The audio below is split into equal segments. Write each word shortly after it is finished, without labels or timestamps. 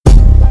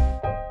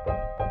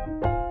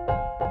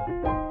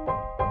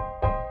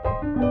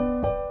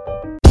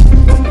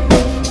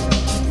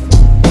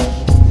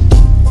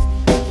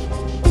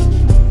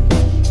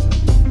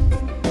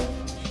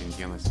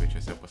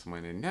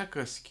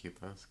kas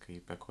kitas,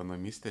 kaip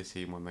ekonomistė,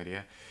 Seimo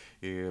narė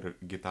ir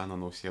Gitano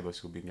Nausėdos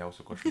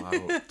siaubingiausių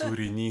košmarų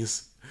turinys,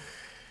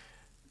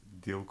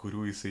 dėl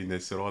kurių jisai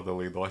nesirodo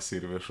laidose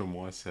ir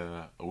viešumuose,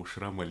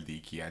 Aušra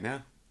Maldeikienė.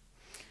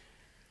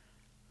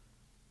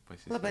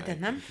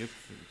 Labadiena.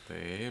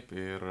 Taip,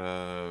 ir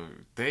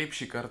taip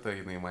šį kartą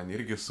jinai man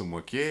irgi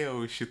sumokėjo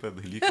už šitą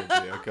dalyką,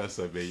 be jokios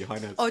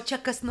abejonės. O čia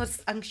kas nors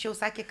anksčiau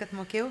sakė, kad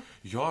mokėjau?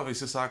 Jo,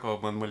 visi sako,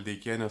 man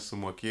Maldeikienė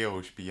sumokėjo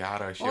už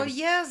PR. O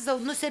Jėzau,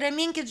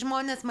 nusiraminkit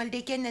žmonės,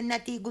 Maldeikienė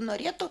net jeigu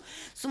norėtų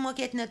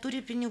sumokėti, neturi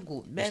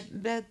pinigų.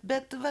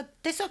 Bet va,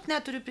 tiesiog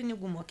neturiu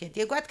pinigų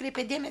mokėti. Jeigu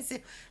atkreipia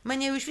dėmesį,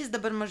 mane jau iš vis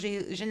dabar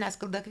mažai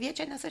žiniasklaida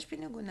kviečia, nes aš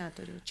pinigų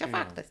neturiu. Čia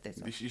faktas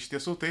tiesiog. Iš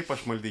tiesų taip,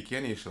 aš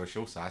Maldeikienė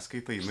išrašiau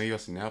sąskaitą, jinai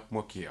jos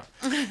neapmokėjo.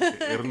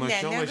 Ir nuo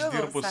šiol aš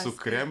dirbu su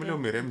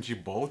Kremlium ir MG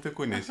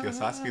Baltiku, nes jie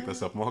sąskaitas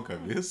apmoka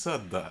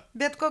visada.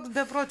 Bet koks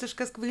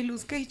beprotiškas kvailių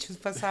skaičius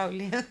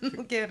pasaulyje.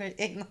 Nu gerai,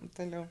 einam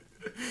toliau.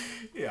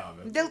 Ja,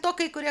 Dėl to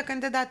kai kurie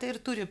kandidatai ir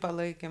turi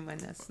palaikymą,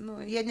 nes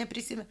jie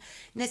neprisimena,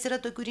 nes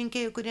yra tokių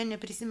rinkėjų, kurie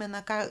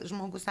neprisimena, ką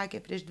žmogus sakė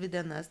prieš 2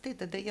 dienas, tai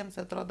tada jiems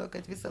atrodo,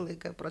 kad visą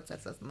laiką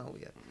procesas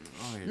naujas.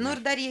 Nu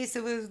ir dar jie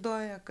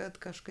įsivaizduoja, kad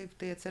kažkaip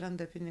tai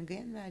atsiranda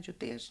pinigai ant medžių,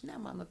 tai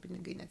mano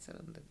pinigai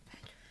neatsiranda.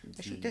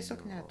 Aš jų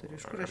tiesiog neturiu,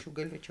 iš kur aš jų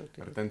galėčiau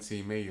turėti. Ar ten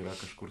Seime yra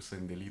kažkur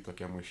sandėly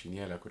tokia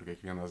mašinėlė, kur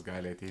kiekvienas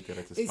gali ateiti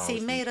ir atsispausdinti?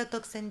 Seime yra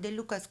toks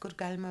sandėliukas, kur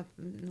galima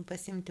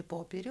pasimti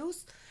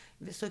popieriaus,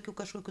 visokių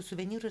kažkokių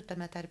suvenyrų ir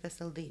tame tarpe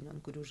saldainių,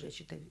 ant kurių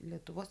užrašyta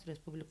Lietuvos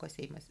Respublikos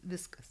Seimas.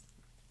 Viskas.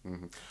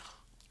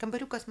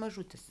 Kambariukas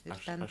mažutis ir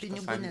ten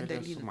pinigų nedalina.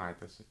 Aš esu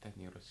matęs, ten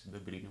yra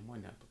sidabrinių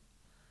monetų.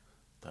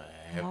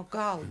 Taip. O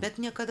gal, bet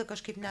niekada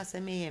kažkaip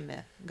nesame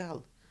ėmę.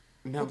 Gal.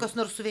 Kokios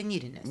nors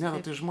suvenyrinės. Ne,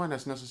 tai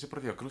žmonės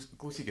nesusipratėjo.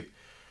 Klausykit,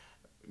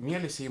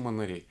 mieli Seimo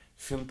nariai,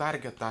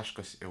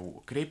 fintarget.eu,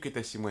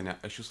 kreipkitės į mane,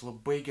 aš jūs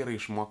labai gerai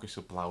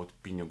išmokysiu plauti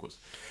pinigus.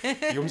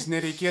 Jums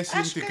nereikės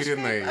imti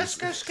grinai.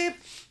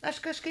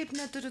 Aš kažkaip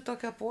neturiu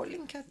tokio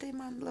polinkio, tai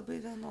man labai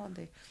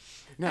vienodai.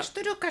 Ne. Aš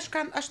turiu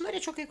kažką, aš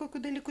norėčiau kai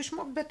kokių dalykų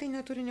išmokti, bet tai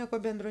neturi nieko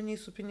bendro nei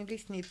su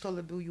pinigais, nei to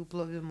labiau jų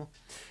plovimu.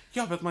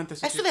 Jo, bet man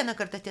tiesiog... Esu vieną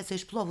kartą tiesa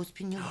išplovus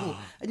pinigų.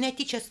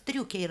 Netyčia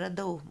striukiai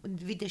radau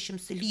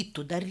 20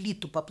 litų, dar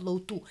litų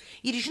paplautų.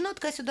 Ir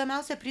žinot, kas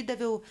įdomiausia,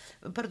 pridaviau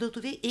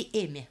parduotuviai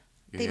ėmė.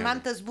 Tai man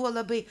tas buvo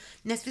labai,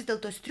 nes vis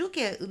dėlto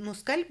striukė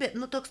nuskalbė,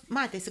 toks,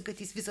 matėsi, kad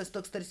jis visas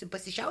toks tarsi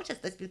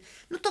pasišiaučias,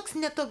 toks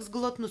netoks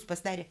glotnus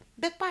pasidarė,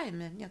 bet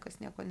paėmė, niekas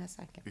nieko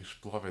nesakė.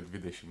 Išplovė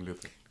 20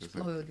 litų.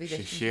 Išploviau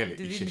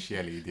 20.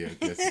 Šešėlį įdėjo.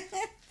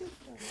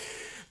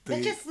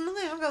 Bet čia,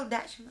 gal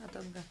 10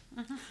 metų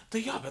atgal.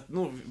 Tai jo, bet,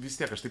 vis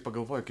tiek, aš tai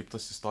pagalvoju, kaip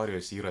tos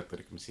istorijos yra,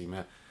 tarkim,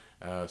 Seime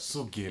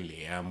su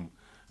gėlėm,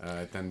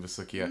 ten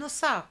visokie.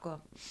 Sako.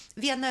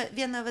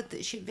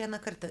 Vieną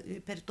kartą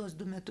per tuos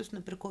 2 metus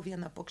nupirkau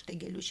vieną pokštę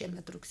gėlių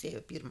šiemet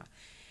rugsėjo 1.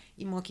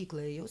 Į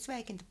mokyklą jau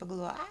sveikinti,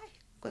 pagalvoju,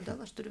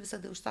 kodėl aš turiu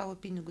visada už savo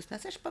pinigus,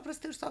 nes aš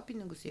paprastai už savo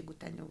pinigus, jeigu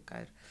ten jau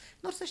ką ir.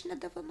 Nors aš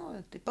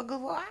nedavanoju, tai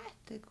pagalvoju,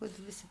 tai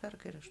kodėl visi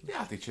perka ir aš.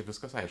 Ja, tai čia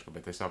viskas aišku,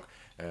 bet tiesiog,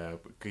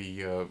 kai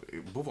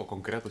buvo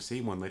konkretų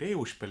Seimo nariai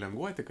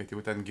užpelenguoti, kad jau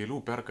ten gėlių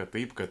perka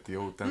taip, kad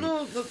jau ten...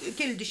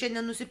 Kildi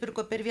šiandien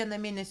nusipirko per 1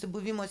 mėnesį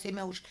buvimo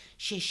Seime už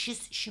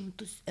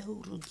 600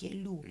 eurų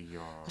gėlių.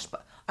 Jo.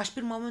 Aš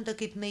pirmą momentą,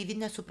 kaip naivi,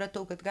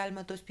 nesupratau, kad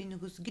galima tos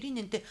pinigus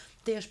gryninti,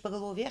 tai aš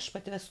pagalvojau,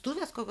 viešpatie,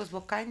 vestuvės kokios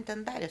buvo, ką jin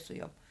ten darė su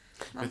jom.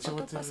 Man po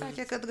to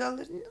pasakė, kad gal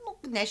ir,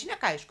 nežinia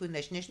ką, aišku,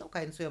 aš nežinau,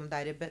 ką jin su jom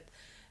darė, bet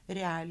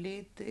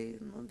realiai tai,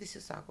 visi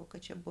sako,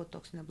 kad čia buvo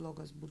toks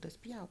neblogas būdas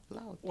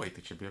plauti. Oi,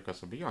 tai čia be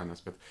jokios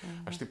abejonės, bet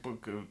aš taip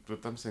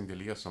tam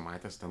sandėlyje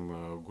sumatęs, ten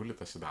guli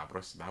tas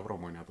sidabro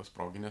monetos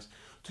proginės,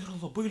 tai yra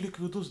labai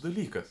likvidus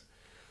dalykas.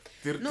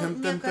 Ir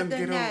niekada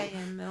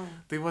neėmiau.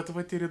 Tai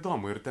vat ir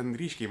įdomu, ir ten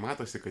ryškiai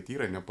matosi, kad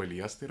yra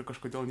nepaliesta ir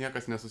kažkodėl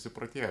niekas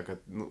nesusipratėjo,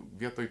 kad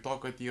vietoj to,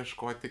 kad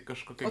ieškoti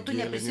kažkokią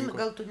gėlininko...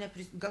 Gal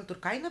tu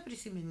ir kainą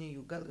prisimeni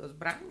jų, gal jos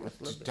brangios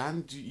labai?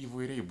 Ten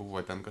įvairiai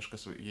buvo, ten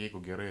kažkas,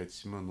 jeigu gerai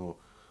atsimenu,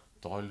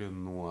 toli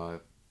nuo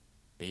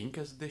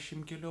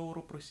 50 kg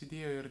eurų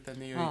prasidėjo ir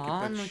ten ėjo iki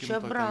pat 100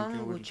 čia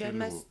brangu, čia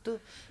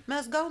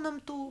mes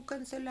gaunam tų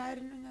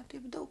kanceliarinių ne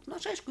taip daug.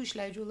 Aš aišku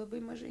išleidžiu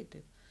labai mažai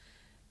taip.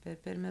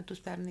 Per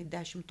metus pernai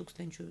 10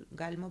 000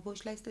 galima buvo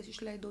išleistas,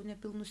 išleidau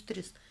nepilnus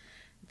 3.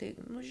 Tai,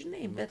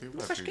 žinai, bet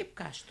kažkaip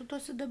kaštų to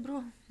sidabru.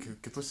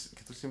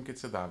 Kitus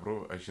imkit sidabrų,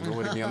 aš žinau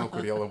armėnų,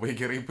 kurie labai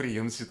gerai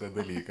priims šitą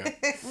dalyką.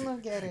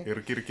 Gerai.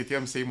 Ir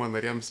kitiems Seimo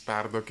narėms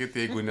perduokit,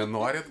 jeigu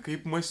nenorit,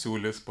 kaip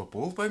Masiulis,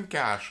 papult ant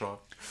kešo.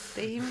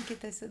 Tai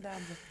imkite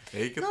sidabrą.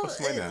 Eikit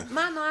pas mane.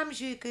 Mano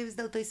amžiui, kai vis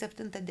dėlto į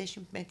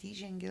 70-metį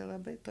įžengė,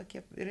 labai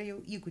tokie, yra jau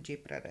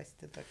įgūdžiai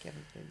prarasti tokie.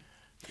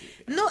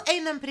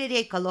 Einam prie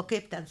reikalo,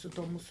 kaip ten su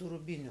to mūsų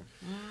rubiniu.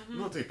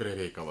 Tai prie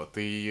reikalo,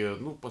 tai,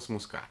 pas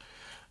mus ką.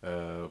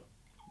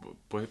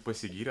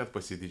 Pasigyrėt,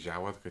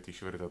 pasididžiavot, kad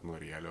išvertėt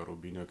Norėlio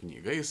Rubinio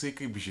knygą. Jisai,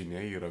 kaip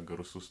žinia, yra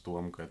garsus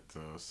tuom, kad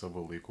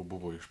savo laiku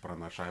buvo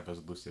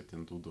išpranašavęs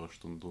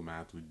 2007-2008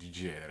 metų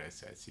didžiąją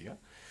recesiją.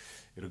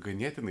 Ir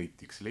ganėtinai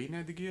tiksliai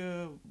netgi,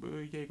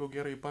 jeigu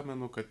gerai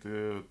pamenu, kad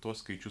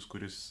tuos skaičius,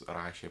 kuris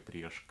rašė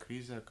prieš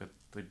krizę, kad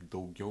taip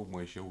daugiau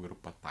mažiau ir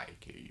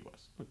pataikė į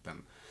juos. Nu,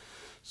 ten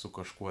su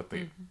kažkuo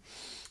taip.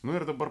 Nu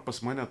ir dabar pas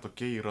mane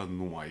tokia yra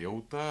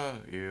nuojauta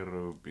ir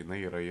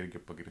jinai yra irgi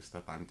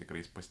pagrįsta tam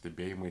tikrais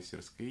pastebėjimais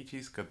ir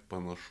skaičiais, kad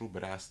panašu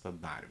bręsta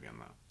dar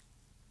viena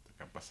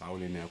tokia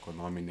pasaulinė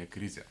ekonominė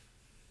krizė.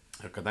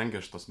 Ir kadangi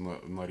aš tos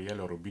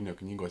Norielio Rubinio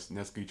knygos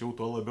neskaičiau,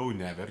 tuo labiau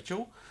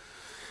neverčiau,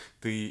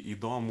 tai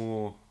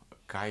įdomu,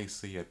 ką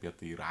jisai apie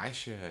tai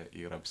rašė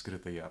ir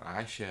apskritai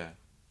rašė,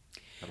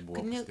 ar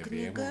buvo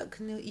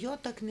pastebėjimų. Jo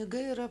ta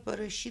knyga yra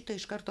parašyta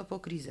iš karto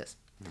po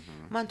krizės.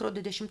 Man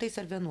atrodo, 10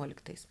 ar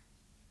 11.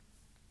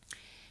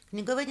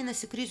 Knyga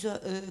vadinasi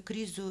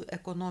krizių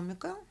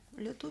ekonomika,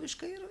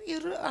 lietuviškai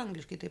ir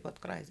angliškai taip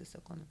pat krizės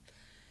ekonomika.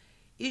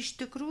 Iš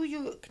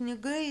tikrųjų,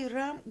 knyga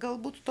yra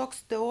galbūt toks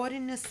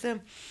teorinis,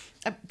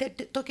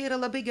 tokia yra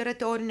labai gera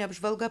teorinė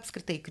apžvalga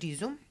apskritai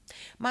krizių.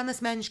 Man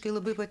asmeniškai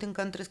labai patinka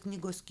antras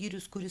knygos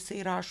skyrius, kuris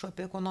rašo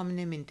apie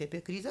ekonominę mintį,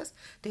 apie krizės.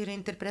 Tai yra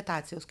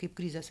interpretacijos, kaip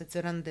krizės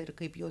atsiranda ir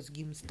kaip jos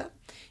gimsta.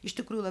 Iš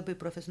tikrųjų labai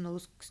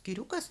profesionalus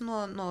skyriukas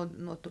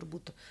nuo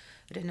turbūt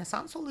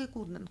Renesanso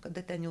laikų,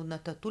 kada ten jau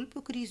nuo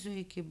tulpių krizių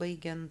iki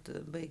baigiant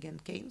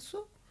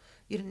Keynesu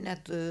ir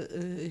net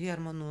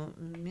Hermanu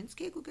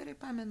Minskiu, jeigu gerai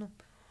pamenu.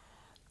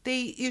 Tai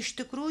iš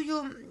tikrųjų,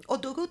 o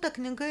daugiau ta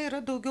knyga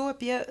yra daugiau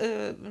apie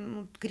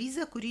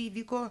krizę, kuri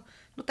įvyko,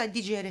 tą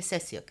didžiąją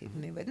recesiją, kaip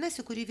jinai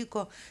vadinasi, kuri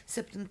įvyko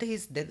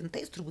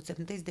 7-9, turbūt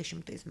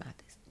 70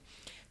 metais.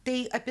 Tai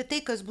apie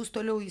tai, kas bus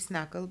toliau, jis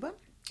nekalba.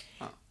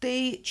 Tai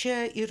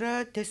čia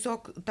yra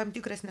tiesiog tam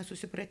tikras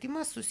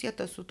nesusipratimas,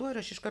 susietas su tuo,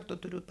 ir aš iš karto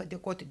turiu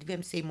padėkoti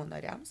 2 Seimo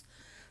nariams.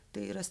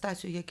 Tai yra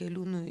Stasiui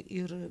Jakeliūnui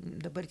ir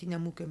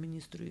dabartiniam ūkio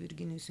ministrui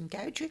Virginijui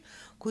Sinkevičiui,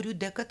 kurių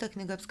dėka ta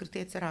knyga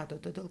apskritai atsirado,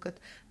 todėl kad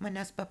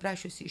manęs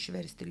paprašiusi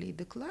išversti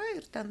leidykla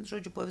ir ten,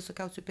 žodžiu, po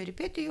visokiausių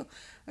peripetijų,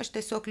 aš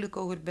tiesiog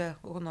likau ir be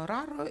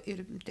honoraro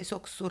ir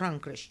tiesiog su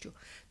rankraščiu.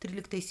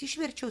 13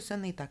 išverčiau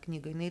senai tą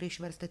knygą, jinai yra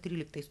išversta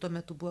 13, tuo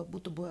metu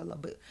būtų buvę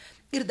labai.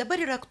 Ir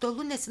dabar yra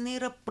aktualu, nes jinai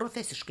yra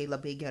profesiškai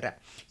labai gera.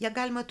 Ja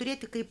galima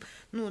turėti kaip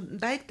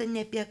daiktą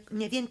ne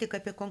vien tik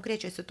apie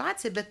konkrečią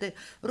situaciją, bet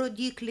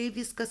rodikliai,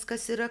 viskas,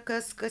 kas yra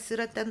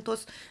ten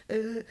tos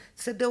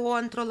CDO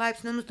antro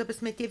laipsnio, ta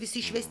prasme, tie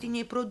visi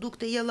išvestiniai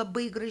produktai, jie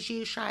labai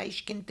gražiai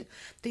išaiškinti.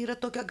 Tai yra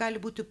tokia,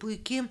 gali būti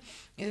puiki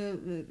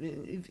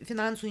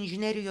finansų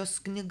inžinerijos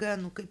knyga,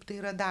 kaip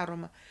tai yra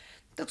daroma.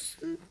 Toks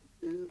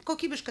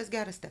kokybiškas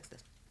geras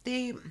tekstas. Tai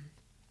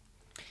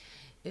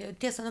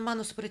tiesa,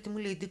 mano supratimu,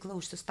 leidykla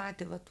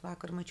užsistatė,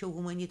 vakar mačiau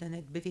Humanitą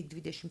net beveik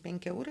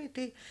 25 eurai,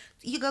 tai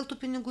jį gal tų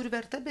pinigų ir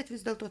verta, bet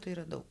vis dėlto tai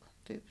yra daug.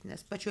 Taip,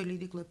 nes pačioje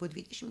leidykloje po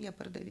 20 jie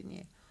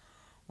pardavinėja,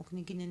 o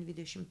knyginėn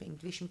 25,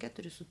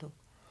 24 su daug.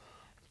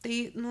 Tai,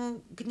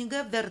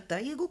 knyga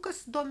verta, jeigu kas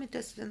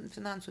domitės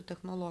finansų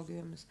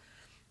technologijomis.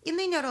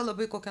 Jinai nėra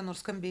labai kokia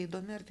nors skambiai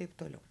įdomi ir taip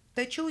toliau.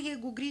 Tačiau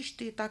jeigu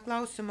grįžti į tą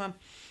klausimą,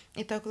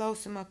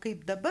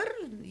 kaip dabar,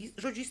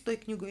 žodžiu, jis toj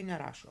knygoje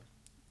nerašo.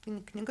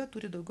 Knyga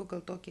turi daugiau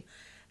gal tokį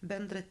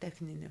bendrą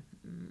techninį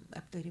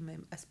aptarimą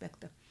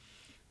aspektą.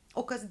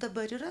 O kas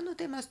dabar yra,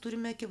 tai mes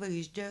turime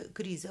akivaizdžią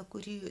krizę,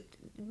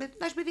 bet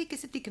aš beveik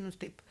įsitikinus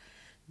taip,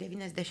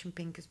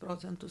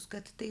 95%,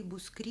 kad tai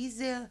bus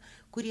krizė,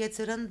 kuri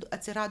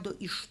atsirado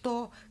iš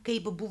to,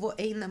 kaip buvo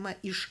einama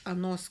iš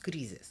anos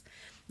krizės.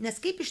 Nes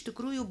kaip iš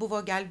tikrųjų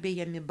buvo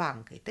gelbėjami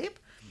bankai, taip?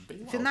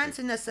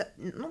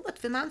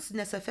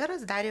 Finansinės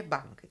aferas darė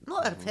bankai.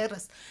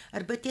 Aferas,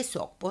 arba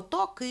tiesiog po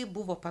to, kai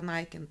buvo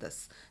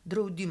panaikintas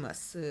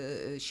draudimas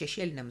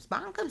šešėliniams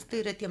bankams, tai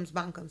yra tiems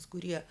bankams,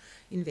 kurie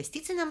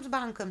investiciniams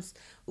bankams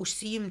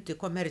užsiimti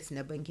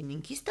komercinę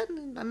bankininkystę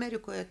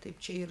Amerikoje, taip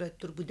čia yra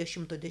turbūt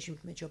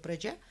 10-mečio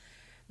pradžia.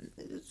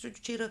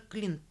 Čia yra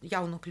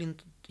jauno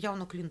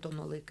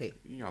Clintono laikai.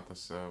 Jo,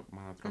 tas,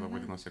 man atrodo,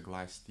 vadinosi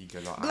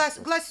Glass-Steagallio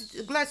aklas.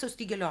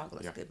 Glass-Steagallio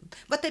aklas, taip.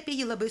 Vat apie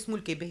jį labai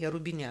smulkiai beje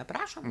Rubinėje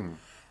aprašom.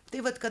 Tai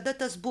kada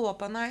tas buvo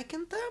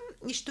panaikinta,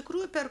 iš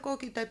tikrųjų per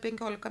kokį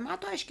 15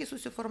 metų aiškiai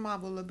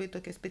susiformavo labai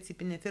tokia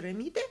specifinė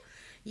piramidė.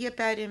 Jie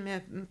perėmė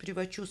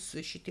privačius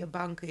šitie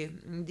bankai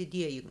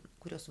didieji,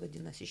 kurios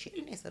vadinasi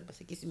šešėliniais arba,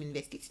 sakysim,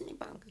 investiciniai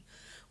bankai,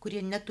 kurie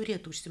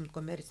neturėtų užsimti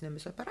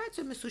komercinėmis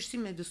operacijomis,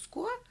 užsimė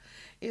viskuo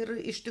ir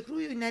iš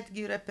tikrųjų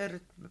netgi yra per,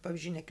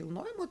 pavyzdžiui,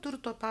 nekilnojamo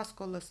turto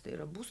paskolas, tai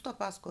yra būsto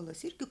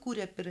paskolas, irgi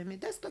kūrė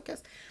piramides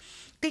tokias.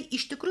 Tai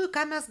iš tikrųjų,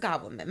 ką mes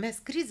gavome? Mes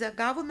krizę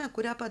gavome,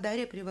 kurią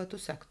padarė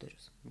privatus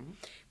sektorius.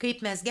 Kaip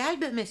mes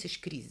gelbėjomės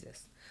iš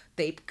krizės?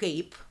 Taip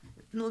kaip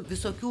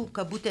visokių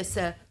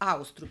kabutėse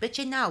austrų, bet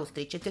čia ne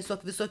austrai, čia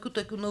tiesiog visokių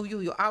tokių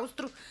naujųjų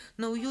austrų,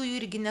 naujųjų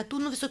irgi netų,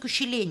 visokių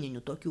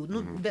šilėninių tokių,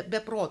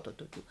 be proto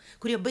tokių,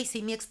 kurie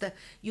baisiai mėgsta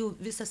jų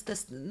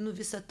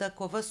visa ta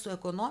kova su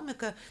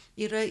ekonomika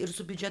yra ir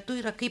su biudžetu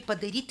yra kaip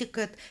padaryti,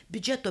 kad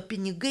biudžeto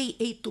pinigai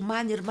eitų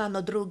man ir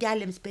mano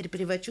draugeliams per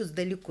privačius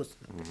dalykus.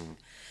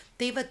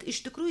 Tai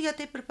iš tikrųjų jie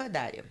taip ir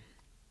padarė.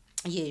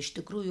 Jie iš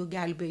tikrųjų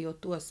gelbėjo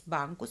tuos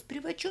bankus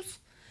privačius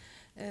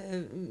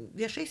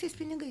viešaisiais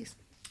pinigais.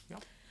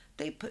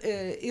 Taip,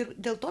 ir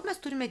dėl to mes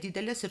turime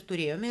didelės ir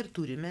turėjome ir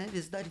turime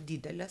vis dar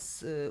didelės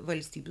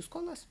valstybių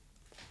skolas.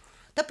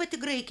 Ta pati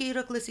Graikija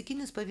yra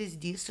klasikinis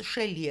pavyzdys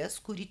šalies,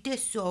 kuri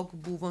tiesiog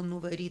buvo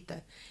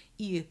nuvaryta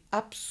į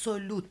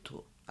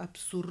absoliutų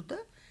absurdą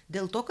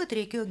dėl to, kad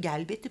reikėjo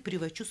gelbėti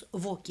privačius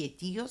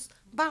Vokietijos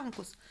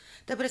bankus.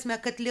 Ta prasme,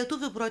 kad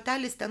lietuvių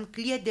protelis ten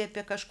kliedė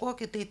apie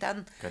kažkokį tai ten...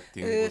 Kad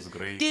tinkus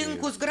graikai.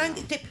 Tinkus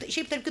grandį.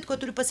 Šiaip tarp kitko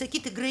turiu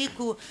pasakyti,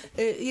 graikų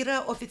yra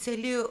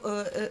oficiali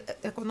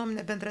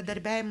ekonominė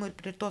bendradarbiavimo ir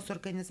plėtros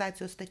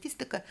organizacijos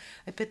statistika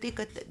apie tai,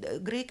 kad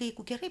graikai,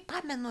 jeigu gerai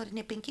pamenu, ar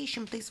ne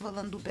 500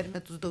 valandų per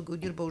metus daugiau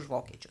dirba už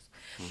vokiečius.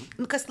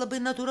 Kas labai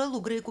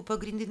natūralu, graikų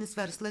pagrindinis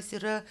verslas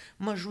yra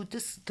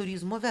mažutis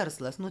turizmo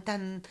verslas.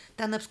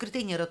 Ten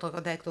apskritai nėra tokio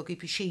daikto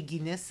kaip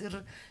išeiginės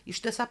ir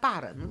ištesa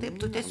parą. Taip,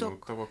 tu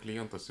tiesiog... Tavo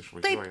klientas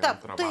išvažiuoja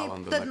antrą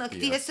valandą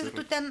nakties ir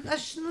tu ten,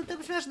 aš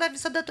dar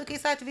visada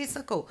tokiais atvejais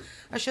sakau,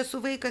 aš esu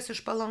vaikas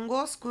iš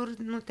Palangos, kur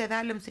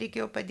tėveliams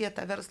reikėjo padėti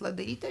tą verslą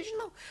daryti, aš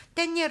žinau,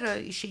 ten nėra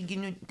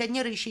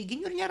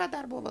išeiginių ir nėra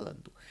darbo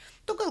valandų.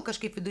 Tu gal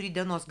kažkaip vidury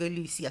dienos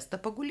gali į siestą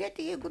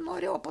pagulėti, jeigu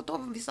nori, o po to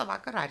visą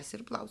vakarą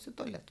arsi ir plausi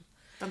tualetų.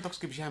 Ten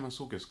toks kaip žemės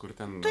ūkis, kur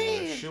ten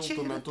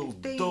šiltų metų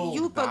daug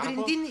jų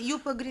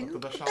pagrindinių,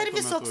 dar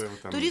visoks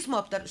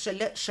turizmo,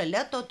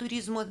 šalia to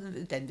turizmo,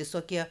 ten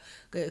visokie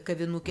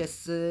kavinukės,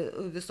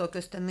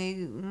 visokios tenai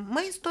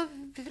maisto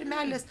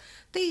firmelės.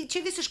 Tai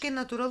čia visiškai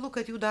natūralu,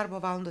 kad jų darbo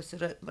valandos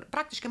yra,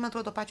 praktiškai, man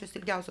atrodo, pačios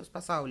ilgiausios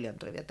pasaulyje,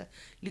 antra vieta,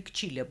 lyg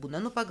Čilė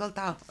būna, pagal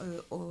tą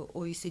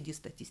OECD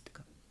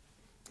statistiką.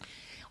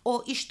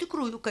 O iš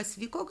tikrųjų, kas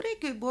vyko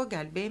Graikijoje, buvo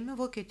gelbėjami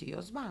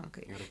Vokietijos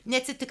bankai.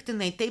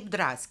 Neatsitiktinai taip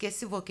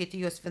draskėsi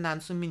Vokietijos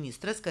finansų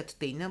ministras, kad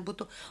tai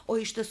nebūtų. O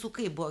iš tiesų,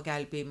 kaip buvo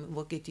gelbėjami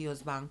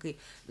Vokietijos bankai?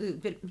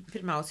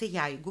 Pirmiausia,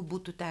 jeigu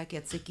būtų tekę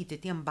atsakyti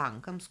tiem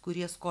bankams,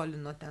 kurie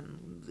skolino ten,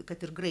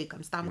 kad ir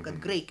graikams, tam, kad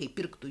graikai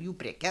pirktų jų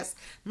prekes,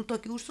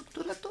 tokių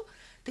užsuktų ratų,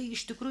 tai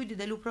iš tikrųjų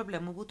didelių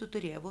problemų būtų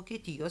turėję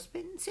Vokietijos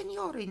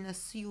senjorai, nes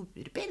jų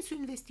ir pensijų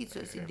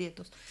investicijos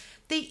įdėtos.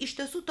 Tai iš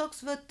tiesų toks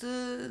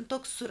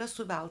yra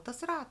suveltas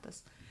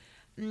ratas.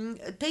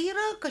 Tai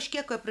yra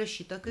kažkiek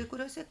aprašyta kai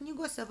kuriuose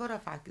knygose,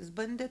 Varafakis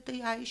bandė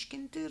tai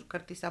aiškinti ir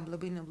kartais jam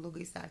labai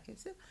neblogai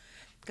sekėsi.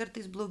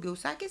 Kartais blogiau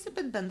sakėsi,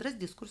 bet bendras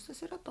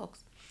diskursas yra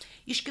toks.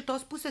 Iš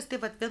kitos pusės,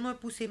 tai vienoje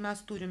pusėje mes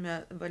turime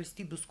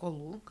valstybių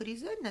skolų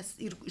krizę,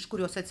 iš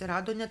kurios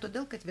atsirado ne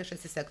todėl, kad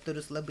viešasis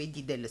sektorius labai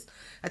didelis.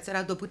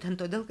 Atsirado būtent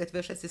todėl, kad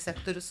viešasis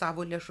sektorius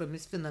savo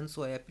lėšomis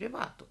finansuoja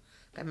privatų,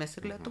 ką mes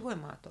ir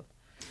Lietuvoje matom.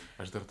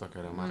 Aš dar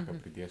tokią remarką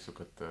pridėsiu,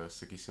 kad,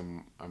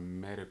 sakysim,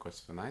 Amerikos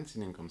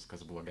finansininkams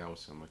kas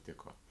blogiausia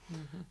nutiko.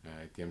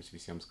 Tiems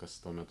visiems, kas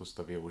tuo metu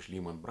stovėjo už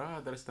Lehman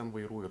Brothers ten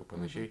vairų ir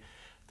panašiai,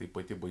 tai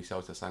pati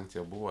baisiausia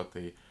sankcija buvo,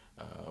 tai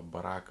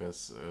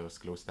Barakas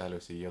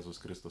skliausteliuose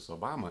Jėzus Kristus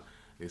Obama,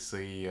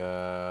 jisai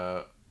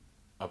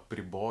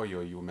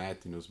apribojo jų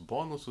metinius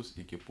bonusus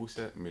iki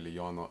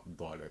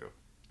 $500,000.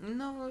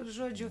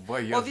 Žodžiu,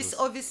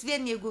 o vis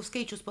vien, jeigu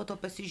skaičius po to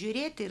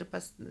pasižiūrėti, ir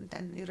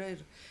ten yra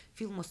ir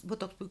filmas, buvo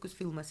toks puikus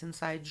filmas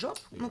Inside Job,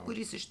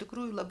 kuris iš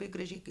tikrųjų labai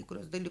gražiai kai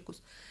kurios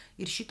dalykus.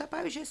 Ir šitą,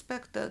 pavyzdžiui,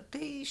 aspektą,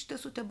 tai iš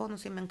tiesų tie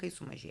bonusai menkai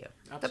sumažėjo.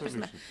 Ta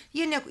prasme,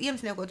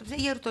 jiems nieko,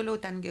 jie ir toliau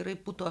ten gerai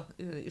puto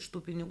iš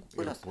tų pinigų.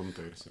 Ir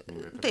punta ir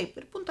sėkmingai. Taip,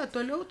 ir punta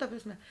toliau, ta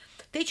prasme.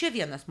 Tai čia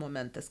vienas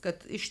momentas,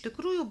 kad iš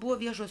tikrųjų buvo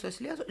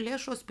viešosios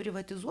lėšos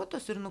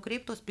privatizuotos ir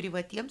nukreiptos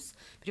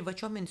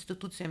privačiom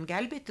institucijom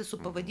gelbėti su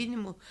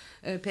pavadinimu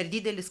per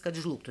didelis, kad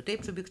žlugtų.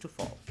 Taip, too big to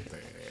fall.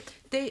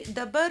 Tai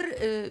dabar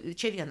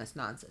čia vienas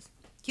niuansas.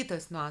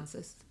 Kitas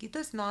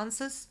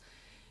niuansas,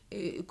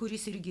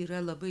 kuris irgi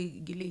yra labai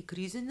giliai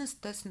krizinis,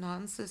 tas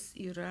niuansas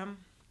yra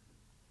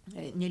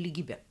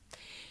nelygybė.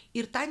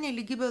 Ir tą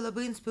nelygybę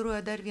labai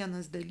inspiruoja dar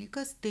vienas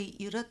dalykas, tai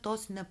yra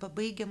tos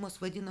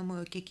nepabaigiamos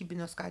vadinamojo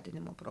kiekybinio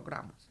skatinimo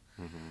programos.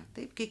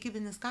 Taip,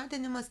 kiekybinis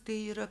skatinimas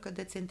tai yra,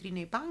 kada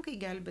centriniai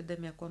bankai,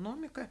 gelbėdami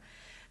ekonomiką,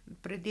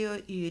 pradėjo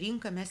į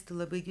rinką mesti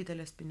labai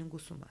didelės pinigų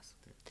sumas.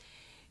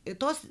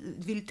 Tos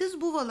viltis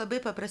buvo labai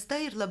paprasta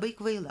ir labai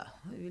kvaila.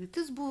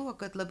 Viltis buvo,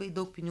 kad labai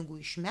daug pinigų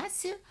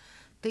išmesi,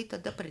 tai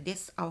tada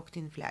pradės augti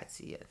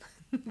infliacija.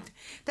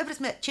 Ta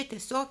prasme, čia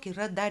tiesiog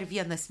yra dar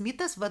vienas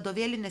mitas,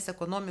 vadovėlinės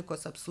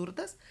ekonomikos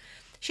absurdas.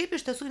 Šiaip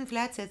iš tiesų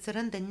infliacija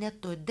atsiranda ne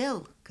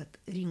todėl,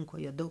 kad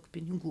rinkoje daug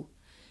pinigų.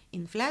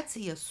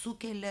 Infliacija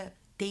sukelia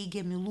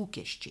teigiami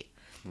lūkesčiai.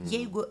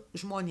 Jeigu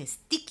žmonės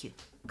tiki,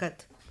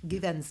 kad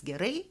gyvens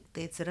gerai,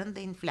 tai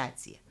atsiranda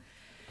infliacija.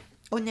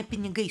 O ne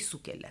pinigai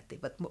sukelia. Tai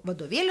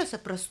vadovėliuose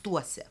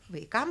prastuose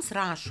vaikams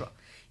rašo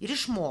ir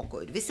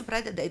išmoko, ir visi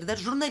pradeda, ir dar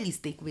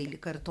žurnalistai kvaili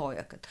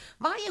kartoja, kad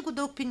jeigu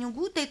daug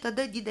pinigų, tai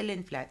tada didelė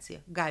infliacija.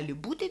 Gali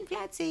būti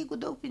infliacija, jeigu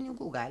daug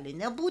pinigų, gali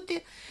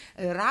nebūti.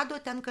 Rado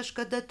ten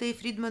kažkada tai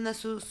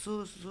Friedmanas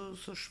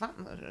su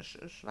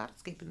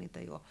Švarc, kaip jinai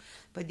ta jo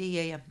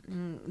padėjėja,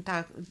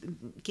 tą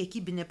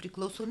kiekybinę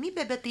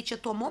priklausomybę, bet tai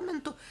čia tuo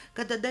momentu,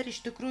 kada dar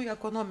iš tikrųjų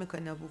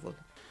ekonomika nebuvo.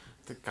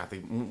 Tai ką, tai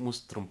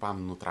mus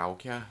trumpam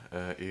nutraukė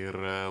ir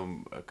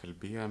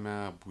kalbėjome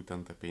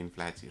būtent apie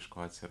infliaciją, iš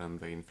ko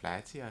atsiranda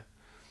infliacija.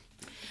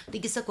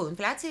 Taigi sakau,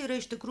 infliacija yra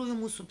iš tikrųjų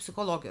mūsų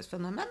psichologijos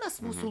fenomenas,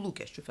 mūsų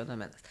lūkesčių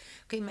fenomenas.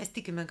 Kai mes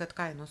tikime, kad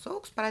kainos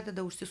augs,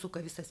 pradeda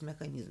užsisuka visas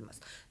mechanizmas.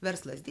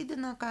 Verslas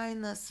didina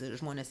kainas,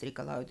 žmonės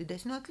reikalauja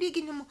didesnių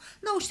atlyginimų,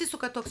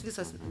 užsisuka toks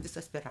visas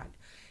spiralė.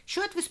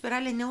 Šiuo atveju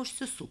spiralė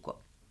neužsisuko,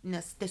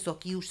 nes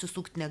tiesiog jį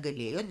užsisukti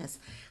negalėjo, nes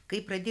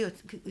kai pradėjo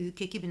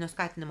kiekybinio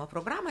skatinimo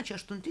programą, čia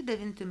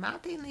 8-9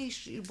 metai, jinai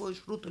buvo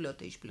iš rutulio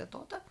tai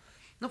išplėtota,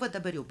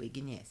 dabar jau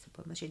baiginėjasi,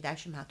 panašiai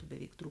 10 metų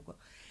beveik truko.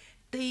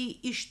 Tai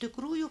iš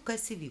tikrųjų,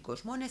 kas įvyko,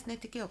 žmonės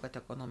netikėjo, kad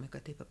ekonomika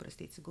taip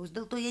paprastai atsigaus,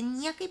 dėl to jie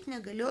niekaip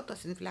negalėjo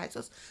tos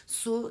infliacijos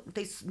su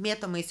tais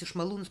mėtamais iš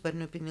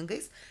malūnsparnių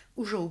pinigais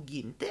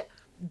užauginti,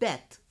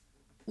 bet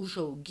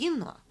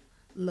užaugino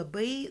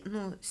labai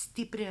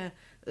stiprią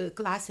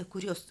klasę,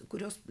 kurios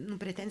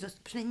pretenzijos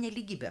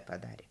nelygybę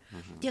padarė.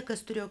 Tie,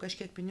 kas turėjo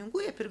kažkiek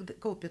pinigų, jie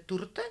kaupė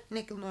turtą,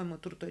 nekilnojamo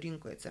turto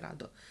rinkoje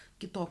atsirado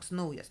kitoks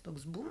naujas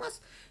toks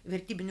bumas,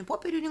 vertybinių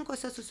popierių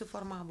rinkose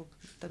susiformavo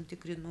tam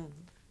tikri,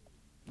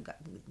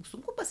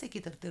 sunku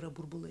pasakyti, ar tai yra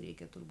burbulai,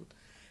 reikia turbūt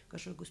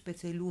kažkokių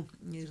specialių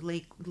ir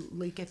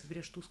laikė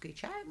apibrieštų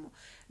skaičiavimų,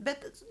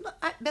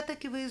 bet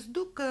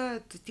akivaizdu,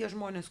 kad tie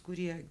žmonės,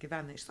 kurie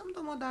gyvena iš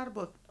samdomo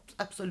darbo,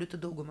 absoliuti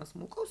dauguma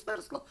smulkaus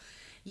verslo,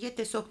 jie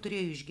tiesiog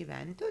turėjo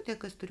išgyventi, o tie,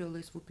 kas turėjo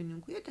laisvų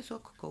pinigų, jie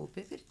tiesiog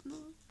kaupė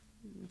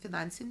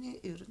finansinį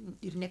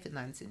ir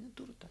nefinansinį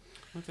turtą.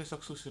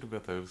 Tiesiog susirbė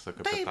tą visą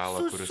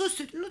kapitalą, kuris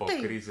po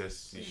krizės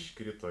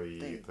iškrito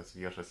į tas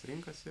viešas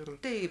rinkas ir...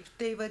 Taip,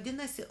 tai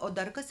vadinasi, o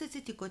dar kas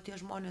atsitiko, tie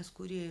žmonės,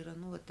 kurie yra,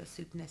 tas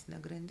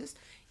silpnesnė grandis,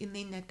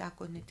 jinai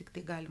neteko ne tik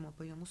tai galimo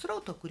pajamų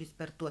srauto, kuris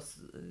per tuos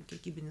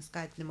kiekybinį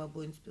skatinimą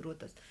buvo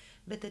inspiruotas,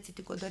 bet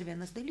atsitiko dar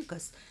vienas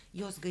dalykas,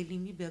 jos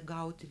galimybė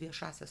gauti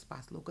viešasias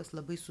paslaugas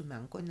labai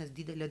sumenko, nes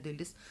didelė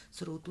dalis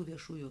srautų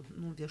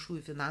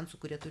viešųjų finansų,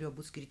 kurie turėjo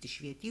būti skirti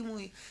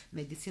švietimui,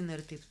 medicinai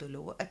ir taip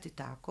toliau,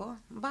 atiteko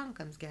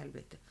bankams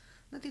gelbėti.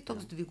 Tai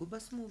toks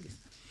dvigubas smūgis.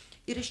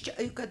 Ir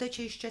kada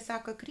iš čia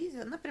seka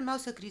krizė?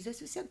 Pirmiausia,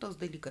 krizės visiems toks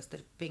dalykas,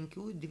 tarp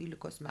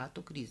 5-12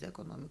 metų krizė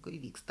ekonomikoje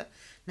vyksta,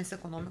 nes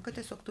ekonomika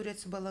tiesiog turi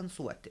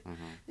atsibalansuoti.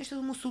 Iš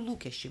tiesų mūsų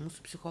lūkesčiai,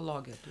 mūsų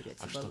psichologija turi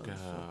atsibalansuoti. Aš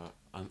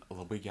tokią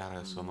labai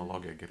gerą esu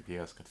analogiją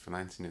girdėjęs, kad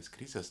finansinės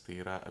krizės tai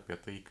yra apie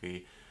tai, kai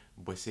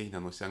baseine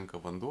nusenka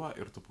vanduo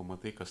ir tu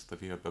pamatai, kas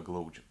stovėjo be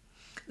glaudžių.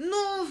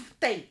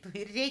 Taip,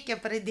 ir reikia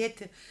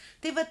pradėti.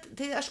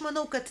 Tai aš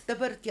manau, kad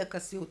dabar tie,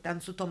 kas jau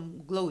ten su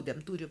tom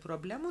glaudėm turi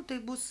problemų, tai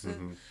bus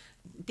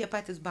tie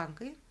patys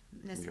bankai,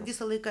 nes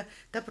visą laiką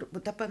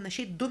ta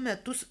panašiai 2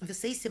 metus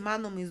visais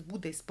įmanomais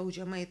būdais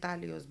spaudžiama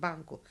Italijos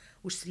bankų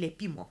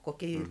užslėpimo,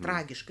 kokia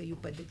tragiška jų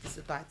padėti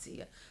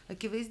situacija.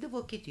 Akivaizdi,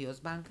 Vokietijos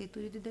bankai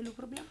turi didelių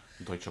problemų.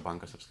 Deutsche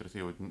Bankas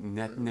apskritai jau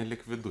net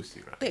nelikvidus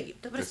yra. Taip,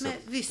 ta prasme,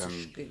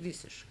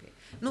 visiškai.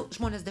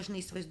 Žmonės dažnai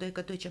įsivaizduoja,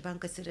 kad Deutsche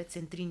Bankas yra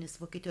centrinis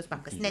Vokietijos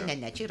bankas. Ne,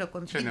 čia yra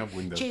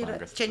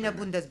Bundesbankas. Čia ne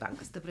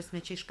Bundesbankas. Ta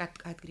prasme, čia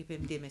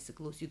atkreipėm dėmesį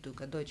klausytojų,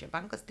 kad Deutsche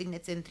Bankas tai ne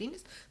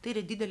centrinis, tai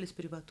yra didelis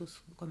privatus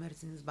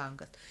komercinis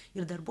bankas.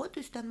 Ir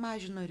darbuotojus ten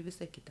mažino ir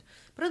visa kita.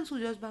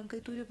 Prancūzijos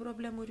bankai turi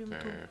problemų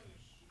rimtų.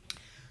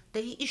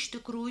 Tai iš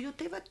tikrųjų,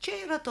 čia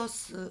yra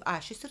tos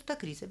ašys ir ta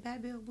krizė be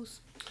abejo bus.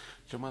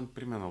 Čia man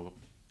primena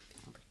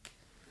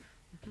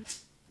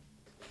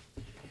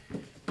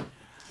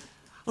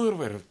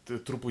ir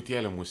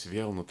truputėlį mus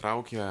vėl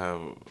nutraukė,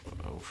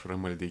 Aušra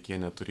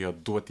Maldeikienė turėjo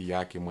duoti į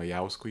akį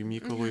Majauskui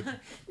Mykolui.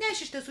 Ne, aš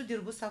iš tiesų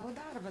dirbu savo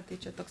darbą, tai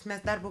čia toks,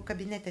 mes darbo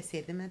kabinete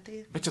sėdime,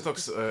 tai... Bet čia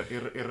toks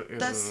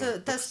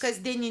Tas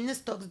kasdieninis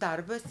toks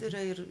darbas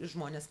yra ir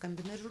žmonės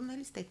skambina, ir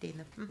žurnalistai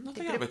ateina.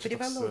 Bet čia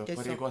toks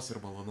pareigos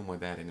ir malonumo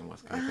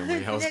derinimas, kai apie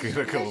Majauską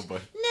yra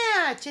kalba.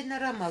 Ne, čia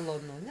nėra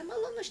malonu.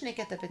 Nemalonu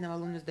šnekėti apie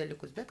nemalonius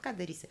dalykus, bet ką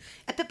darysi?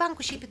 Apie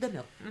bankų šiaip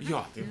įdomiau.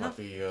 Jo,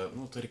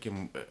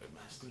 tarkim,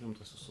 mes turim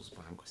tos visus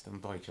bankus, ten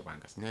Deutsche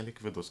Bankas,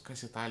 nelikvidus.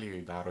 Kas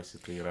Italijoje darosi,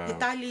 tai yra...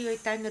 Italijoje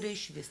ten yra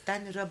išvis,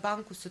 ten yra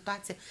bankų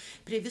situacija.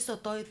 Prie viso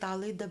to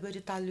italai dabar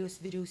Italijos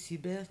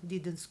vyriausybė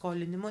didins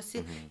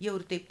skolinimosi. Jau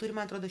ir taip turi,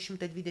 man atrodo,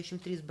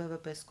 123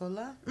 BVP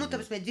skola. Ta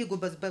prasme,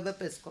 dvigubas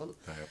BVP skola.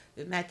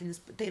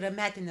 Tai yra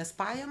metinės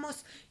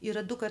pajamos,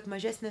 yra 2 kart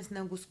mažesnės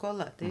negu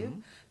skola.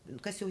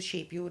 Kas jau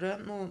šiaip jau yra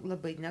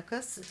labai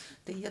nekas,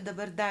 tai jie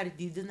dabar dar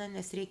didina,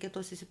 nes reikia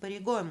tos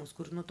įsipareigojimus,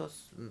 kur tos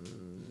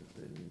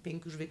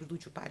 5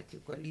 žvaigždučių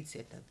partijų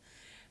koalicija ten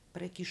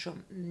prakišo,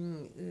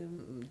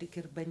 tik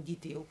ir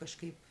bandyti jau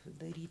kažkaip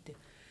daryti.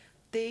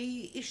 Tai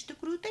iš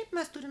tikrųjų taip,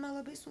 mes turime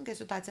labai sunkią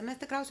situaciją. Mes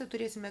tikriausiai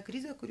turėsime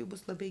krizę, kuri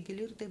bus labai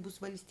gili ir tai bus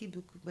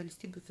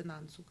valstybių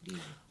finansų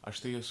krizė.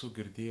 Aš tai esu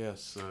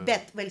girdėjęs...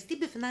 Bet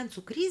valstybių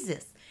finansų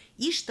krizės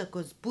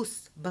ištakos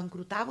bus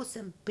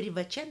bankrutavusiam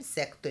privačiam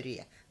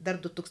sektoriuje dar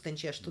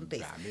 2008.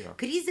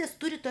 Krizės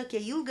turi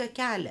tokią ilgą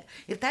kelią.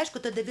 Ir tai aišku,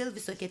 tada vėl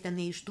visokie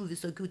tenai iš tų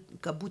visokių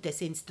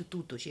kabutėse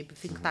institutų, šiaip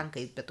think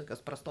tankai, bet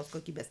tokios prastos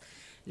kokybės.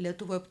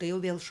 Lietuvoje tai jau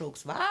vėl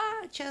šauks,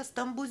 čia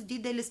stambus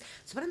didelis.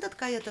 Suprantat,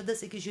 ką jie tada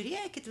sakys,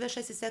 žiūrėkit,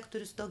 viešasis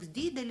sektorius toks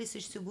didelis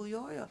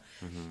išsibujojo.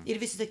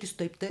 Ir visi sakys,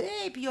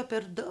 taip, jo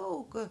per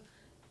daug.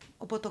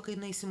 O po to, kai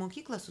eis į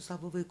mokyklą su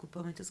savo vaiku,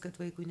 pamatys, kad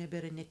vaikui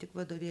nebėra ne tik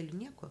vadovėlių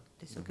nieko,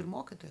 tiesiog ir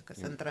mokytoja,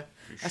 kas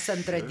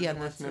antrą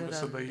dieną ne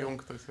visada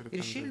jungtas.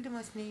 Ir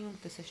šildymas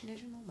nejungtas, aš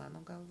nežinau, mano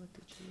galva,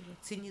 tai čia yra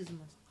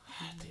cinizmas.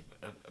 Taip,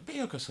 be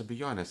jokios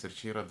abejonės, ir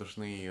čia yra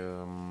dažnai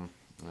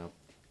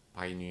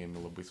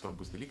painiojami labai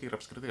svarbus dalykai, ir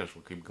apskritai aš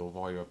kaip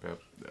galvoju apie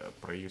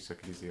praėjusią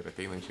krizę ir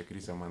ateinančią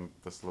krizę, man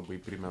tas labai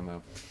primena,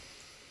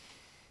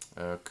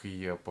 kai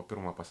po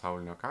pirmo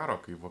pasaulinio karo,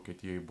 kai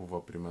Vokietijai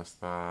buvo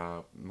primesta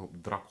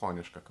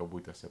drakoniška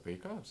kabutėse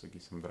taika,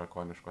 sakysim,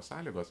 drakoniškos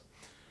sąlygos,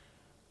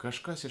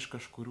 kažkas iš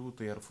kažkurių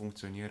tai ar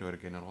funkcionierių,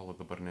 ar generolų,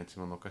 dabar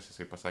neatsimenu, kas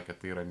jisai pasakė,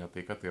 tai yra ne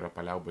taika, tai yra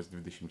paliaubas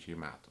 20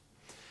 metų.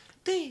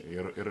 Tai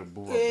ir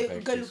buvo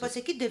galiu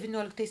pasakyti,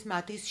 19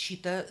 metais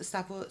šitą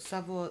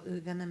savo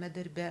viename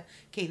darbe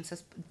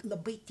Keynesas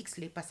labai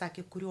tiksliai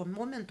pasakė, kuriuo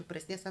momentu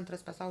prasidės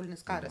antras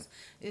pasaulinis karas.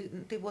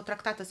 Tai buvo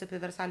traktatas apie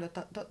Versalio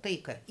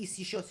taiką. Jis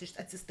iš jos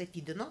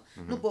atsistatydino,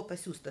 buvo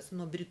pasiųstas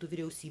nuo Britų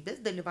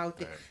vyriausybės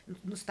dalyvauti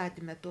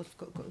nustatyme tos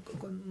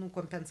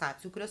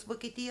kompensacijų, kurios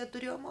Vokietija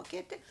turėjo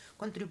mokėti,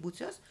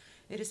 kontribucijos.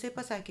 Ir jisai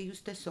pasakė, jūs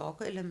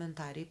tiesiog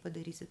elementariai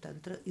padarysit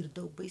antrą ir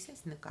daug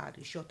baisesnį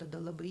karą. Iš jo tada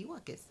labai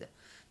juokėsi.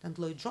 Ten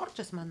Lloyd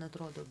George'as, man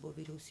atrodo, buvo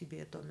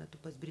vyriausybėje tuo metu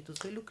pas Britus,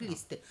 galiu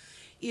klysti.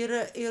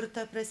 Ir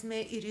ta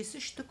prasme, ir jis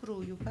iš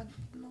tikrųjų,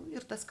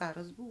 ir tas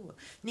karas buvo.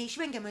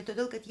 Neišvengiamai,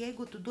 todėl, kad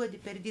jeigu tu duodi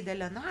per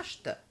didelę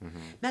naštą,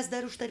 mes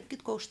dar tarp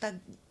kitko už tą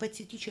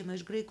pasityčiojimą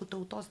iš graikų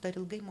tautos dar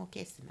ilgai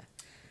mokėsime.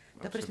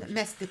 Ta prasme,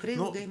 mes tikrai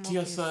ilgai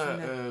mokėsime. Tiesa,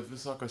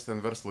 visokios ten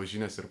verslo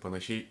žinios ir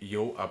panašiai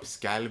jau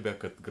apskelbė,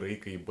 kad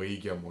graikai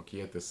baigia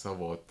mokėti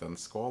savo ten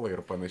skolą ir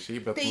panašiai,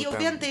 bet... Tai jau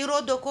vien tai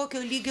rodo, kokio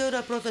lygio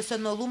yra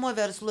profesionalumo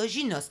verslo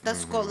žinios. Ta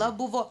skola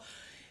buvo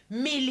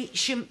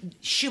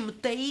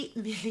šimtai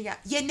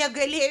milijardų. Jie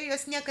negalėjo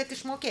jos niekad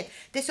išmokėti.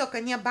 Tiesiog,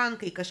 anie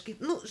bankai kažkaip,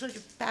 žodžiu,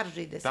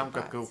 peržaidė situaciją. Tam,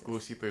 kad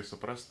klausytojai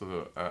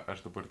suprastų,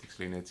 aš dabar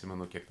tiksliai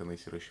neatsimenu, kiek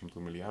tenais yra 100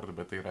 milijardų,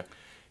 bet tai yra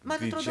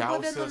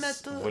didžiausias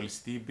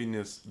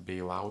valstybinis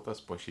bailautas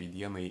po šiai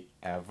dienai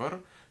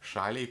ever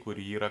šaliai,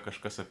 kuri yra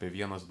kažkas apie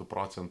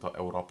 1-2%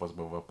 Europos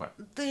BVP.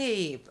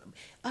 Taip,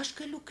 aš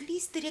galiu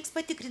klysti, reiks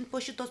patikrinti,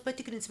 po šitos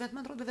patikrinsime, bet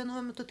man atrodo,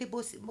 vienu metu tai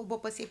buvo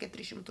pasiekę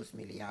 300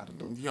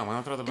 milijardų. Jo, man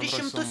atrodo,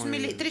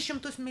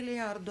 300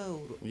 milijardų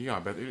eurų. Jo,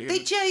 bet... Tai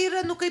čia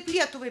yra, kaip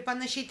Lietuvai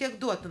panašiai tiek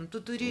duotum,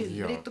 tu turi,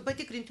 reiktų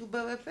patikrinti jų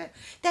BVP.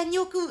 Ten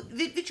jokių,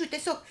 vičių,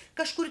 tiesiog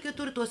kažkur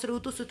kitur tuos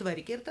rautus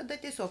sutvarkė ir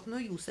tada tiesiog nuo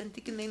jų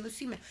santykinai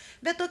nusimė.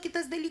 Bet to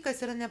kitas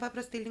dalykas yra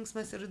nepaprastai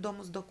linksmas ir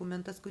įdomus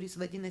dokumentas, kuris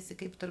vadinasi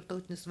kaip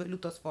Tarptautinis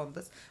valiutos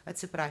fondas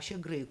atsiprašė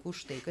graikų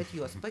už tai, kad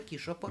juos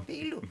pakišo po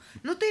peiliu.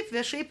 Taip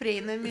viešai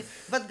prieinami,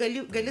 vat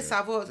gali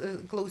savo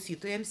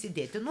klausytojams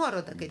įdėti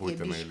nuorodą, kad jie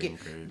biški.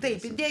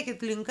 Taip,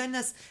 įdėkit linką,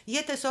 nes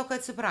jie tiesiog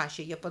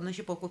atsiprašė, jie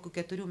panašiai po kokių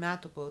 4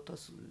 metų po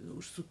tos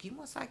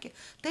užsukimo sakė,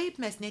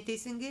 taip, mes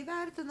neteisingai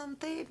vertinom,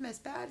 taip,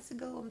 mes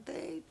persigalvom,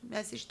 taip,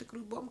 mes iš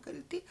tikrųjų buvom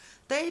kalti,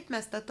 taip,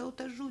 mes tą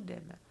tautą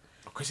žudėme.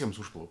 O kas jiems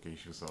užplaukė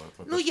iš viso?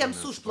 Jiems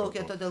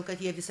užplaukė todėl, kad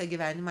jie visą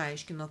gyvenimą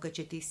aiškino, kad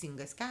čia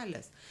teisingas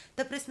kelias.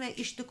 Ta prasme,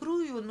 iš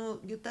tikrųjų,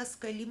 tas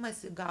kalimas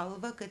į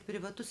galvą, kad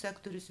privatus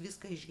sektorius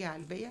viską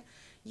išgelbėja,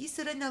 jis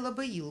yra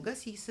nelabai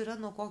ilgas, jis yra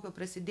nuo kokio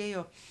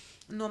prasidėjo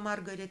nuo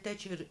Margaret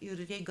Thatcher ir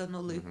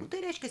Reagano laikų. Tai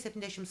reiškia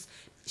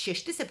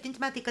 76-7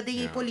 metai, kada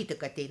jie į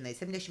politiką ateina.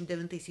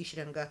 79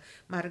 išrenka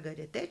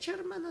Margaret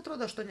Thatcher, man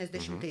atrodo,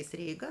 80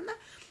 Reaganą,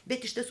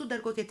 bet iš tiesų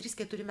dar kokie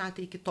 3-4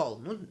 metai iki tol,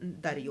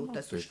 dar jau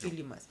tas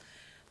užpilimas.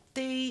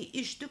 Tai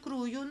iš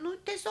tikrųjų,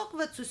 tiesiog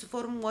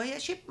susiformuoja,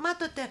 šiaip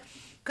matote,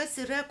 kas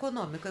yra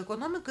ekonomika.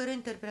 Ekonomika yra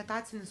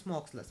interpretacinis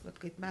mokslas,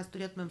 kaip mes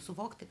turėtumėm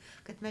suvokti,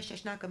 kad mes čia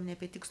šnekam ne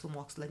apie tikslų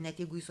mokslą,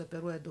 net jeigu jis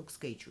operuoja daug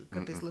skaičių,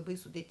 kartais labai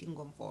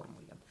sudėtingom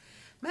formulėm.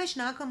 Mes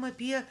šnekam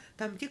apie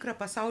tam tikrą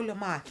pasaulio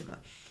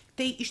matymą.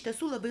 Tai iš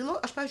tiesų labai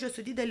aš, pavyzdžiui,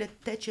 esu didelė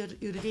Thatcher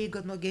ir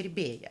Reagano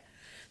gerbėja.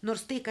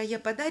 Nors tai, ką jie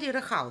padarė,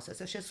 yra chaosas.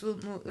 Aš esu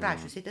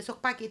rašiusi, tiesiog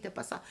pakeitė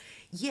pasaulį.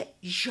 Jie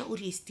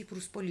žiauriai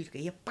stiprus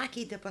politikai, jie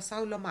pakeitė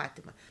pasaulio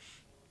matymą.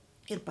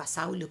 Ir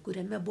pasaulį,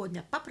 kuriame buvo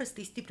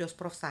nepaprastai stiprios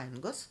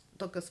profsąjungos,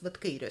 tokios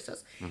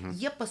kairiosios,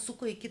 jie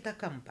pasuko į kitą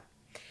kampą.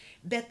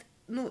 Bet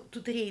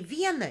tu turėjai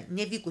vieną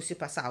nevykusį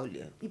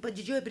pasaulį. Ypač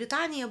Didžioji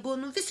Britanija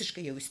buvo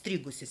visiškai jau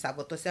įstrigusi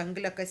savo tose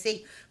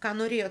angliakasiai, ką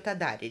norėjo tą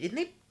darė. Ir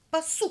jinai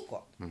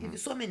pasuko į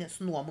visuomenės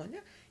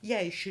nuomonę,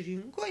 ją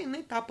išrinko,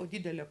 jinai tapo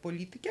didelė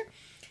politikė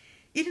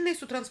ir jinai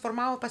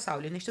sutransformavo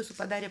pasaulį. Iš tiesų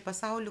padarė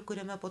pasaulį,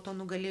 kuriame po to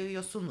nugalėjo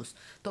jo sūnus.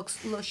 Toks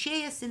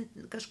lošėjas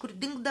kažkur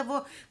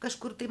dingdavo,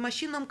 kažkur tai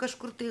mašinom,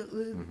 kažkur tai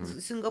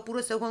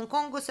Singapūruose,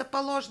 Honkongose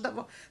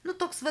palošdavo.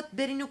 Toks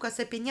berniukas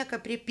apie nieką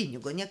prie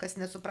pinigo, niekas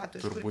nesuprato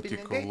iš kur pinigai. Turbūt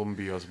į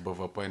Kolumbijos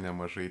BVP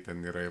nemažai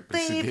ten yra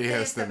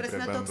prisidėjęs ten prie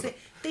bendro.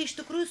 Tai iš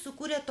tikrųjų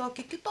sukūrė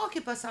tokį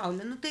kitokį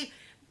pasaulį. Tai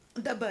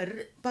Dabar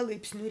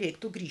palaipsniui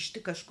reiktų grįžti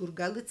kažkur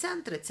gal į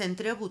centrą.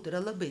 Centre būtų yra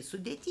labai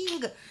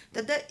sudėtinga.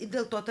 Tada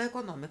dėl to ta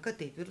ekonomika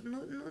taip ir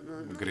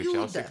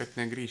Greičiausiai, kad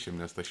negrįšim,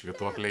 nes ta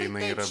švytuoklė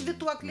jinai yra...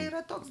 Švytuoklė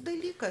yra toks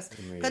dalykas.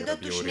 Kada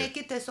tu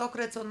šneki tiesiog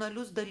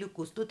racionalius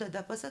dalykus, tu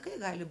tada pasakai,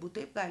 gali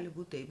būti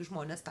taip,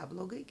 žmonės tą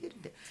blogai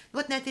girdi.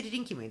 Vat net ir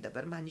rinkimai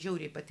dabar, man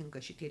žiauriai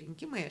patinka šitie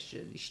rinkimai, aš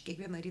iš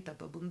kiekvieną rytą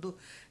pabundu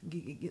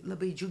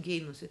labai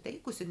džiugiai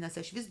nusiteikusi, nes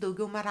aš vis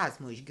daugiau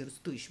marazmo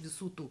išgirstu iš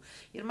visų tų.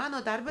 Ir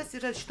mano darbas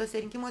yra tose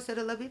rinkimuose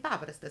yra labai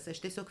paprastas, aš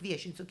tiesiog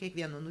viešinsiu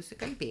kiekvieno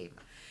nusikalbėjimą.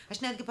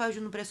 Aš netgi,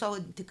 pavyzdžiui, prie savo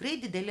tikrai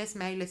didelės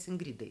meilės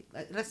Ingridai,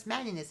 ir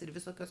asmeninės ir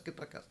visokios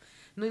kitokios.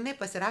 Jinai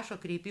pasirašo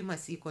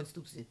kreipimas į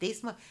Konstitucinį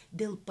teismą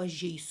dėl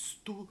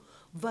pažeistų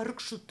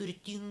vargšų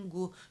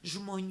turtingų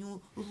žmonių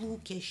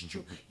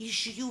lūkesčių. Iš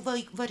jų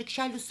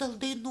vargšelių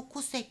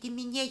saldainukus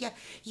atiminėja,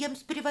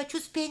 jiems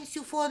privačius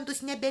pensijų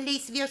fondus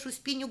nebeleis viešus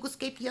pinigus,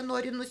 kaip jie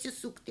nori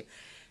nusisukti.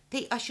 Tai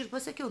aš ir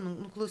pasakiau,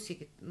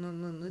 klausykit,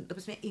 ta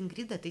prasme,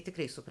 Ingrida tai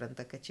tikrai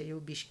supranta, kad čia jau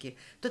biški.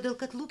 Todėl,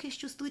 kad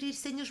lūkesčius turi ir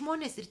seni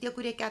žmonės, ir tie,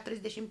 kurie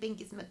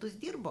 45 metus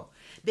dirbo,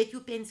 bet jų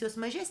pensijos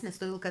mažesnės,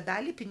 todėl, kad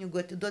dalį pinigų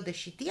atiduoda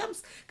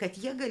šitiems, kad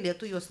jie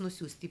galėtų juos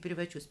nusiųsti į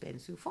privačius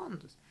pensijų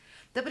fondus.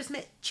 Ta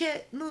prasme, čia,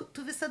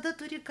 tu visada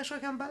turi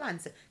kažkokiam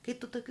balansą. Kai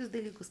tu tokius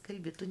dalykus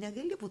kalbi, tu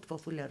negali būti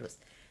populiarus,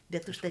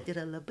 bet užtat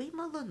yra labai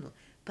malonu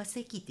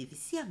pasakyti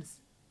visiems,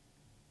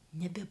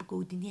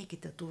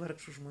 nebeapgaudinėkite tų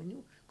vargšų žmonių,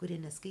 kurie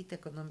neskaitė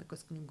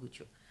ekonomikos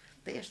knygučių.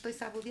 Tai aš toj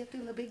savo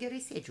vietoj labai gerai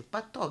sėdžiu,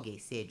 patogiai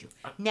sėdžiu.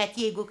 Net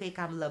jeigu kai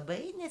kam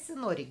labai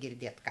nesinori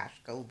girdėti, ką aš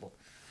kalbu.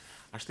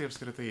 Aš tai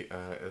apskritai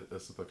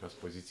esu tokios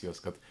pozicijos,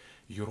 kad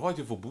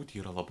įrodymų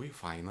būti yra labai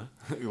faina,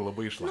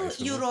 labai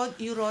išlaisvina.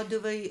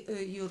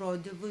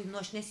 Įrodymai,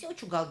 aš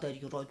nesijaučiu gal dar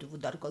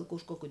įrodymų, dar gal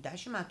kažkokiu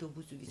 10 metų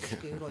būsiu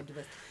visiškai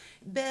įrodymas.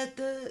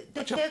 Bet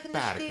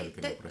techniškai,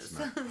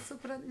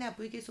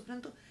 puikiai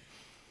suprantu.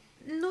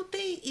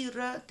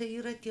 Tai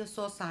yra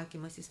tiesos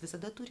sakymas, jis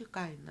visada turi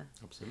kainą.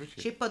 Absoliučiai.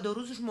 Šiaip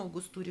padorus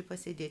žmogus turi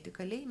pasėdėti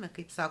kalėjime,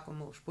 kaip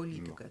sakoma, už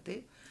politiką,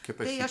 taip?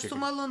 Tai aš su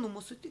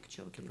malonumu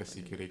sutikčiau. Kitas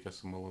iki reikia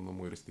su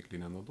malonumu ir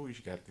stiklinę nuodų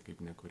išgerti,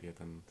 kaip nekurie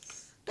ten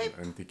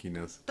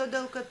antikinės.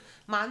 Todėl, kad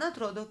man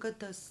atrodo, kad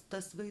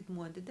tas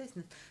vaidmuo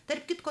didesnis.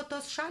 Tarp kitko,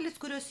 tos šalis,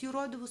 kurios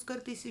įrodymus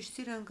kartais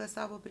išsirenka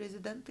savo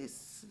prezidentais,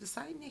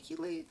 visai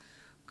nekylai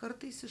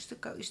kartais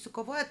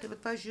išsikovoja. Tai,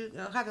 pavyzdžiui,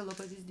 Havelo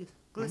pavyzdys.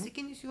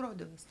 Klasikinis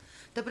įrodymas.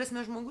 Ta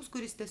prasme, žmogus,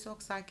 kuris tiesiog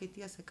sakė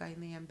tiesą, ką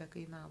jinai jam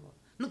bekainavo.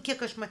 Kiek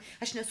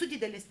aš nesu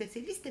didelė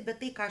specialistė, bet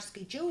tai, ką aš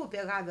skaičiau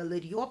apie Havelą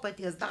ir jo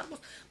paties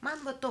darbus,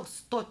 man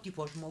to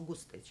tipo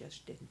žmogus. Tai čia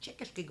aš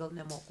čekiškai gal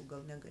nemoku,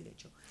 gal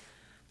negalėčiau.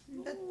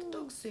 Bet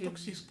toks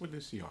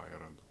įspūdis jo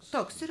yra.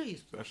 Toks yra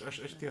įspūdis.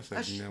 Aš tiesą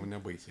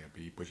nebaisiai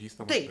apie jį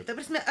pažįstamas. Taip, ta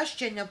prasme, aš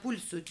čia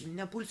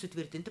nepulsiu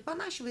tvirtinti.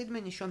 Panašų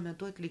vaidmenį šiuo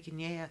metu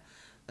atlikinėja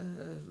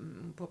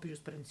popiežius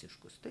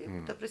Pranciškus. Taip,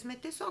 ta prasme,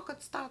 tiesiog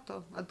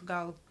atstato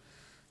atgal.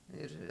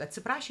 Ir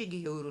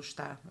atsiprašėgi jau ir už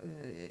tą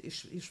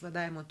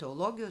išvadavimo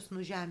teologijos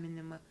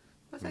nužeminimą.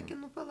 Pasakė,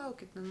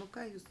 palaukit,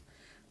 ką jūs...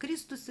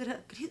 Kristus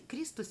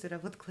yra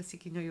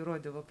klasikinio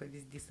įrodymo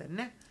pavyzdys, ar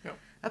ne? Jo.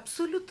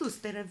 Absoliutus,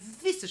 tai yra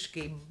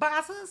visiškai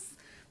basas,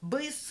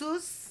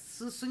 baisus,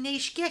 su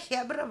neaiškia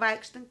hebra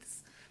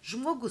vaikštantis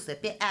žmogus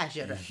apie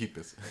ežerą.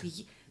 Hipis.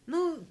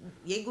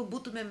 Jeigu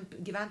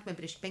gyventumėm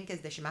prieš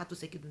 50 metų,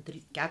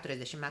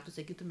 40 metų,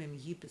 sakytumėm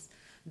hipis.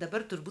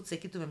 Dabar turbūt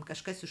sakytumėm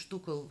kažkas iš tų,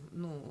 kol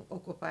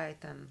okupuoja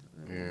ten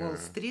Wall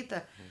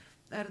Streetą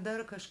ar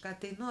dar kažką.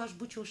 Tai, aš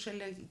būčiau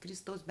šalia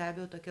Kristaus be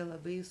abejo tokia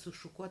labai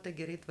sušukuota,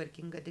 gerai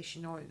tvarkinga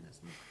dešinioji,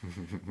 nes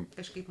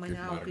kažkaip mane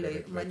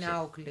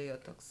auklėjo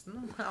toks,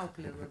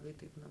 auklėjo labai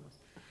taip namus.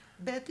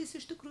 Bet jis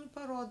iš tikrųjų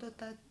parodo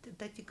tą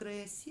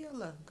tikrąją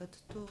sielą, kad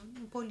tu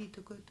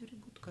politikoje turi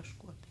būti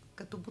kažkuo.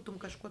 Kad tu būtum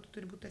kažkuo, tu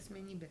turi būti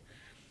asmenybė.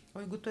 O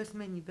jeigu tu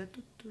asmenybė,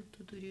 tu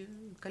turi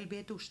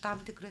kalbėti už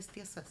tam tikras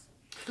tiesas.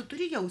 Tu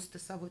turi jausti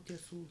savo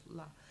tiesų.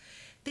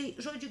 Tai,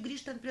 žodžiu,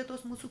 grįžtant prie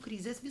tos mūsų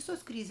krizės,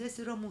 visos krizės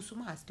yra mūsų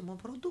mąstymo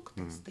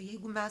produktas. Tai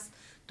jeigu mes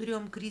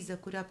turėjom krizę,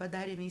 kurią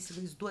padarėme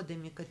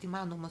įsivaizduodami, kad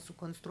įmanoma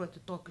sukonstruoti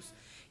tokius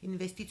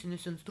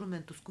investicinius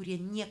instrumentus, kurie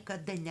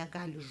niekada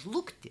negali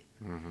žlugti.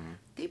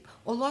 Taip,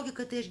 o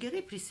logika, tai aš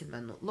gerai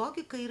prisimenu,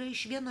 logika yra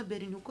iš vieno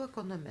berniuko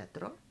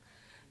ekonometro,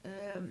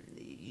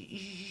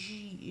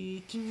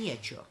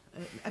 kiniečio,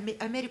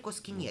 Amerikos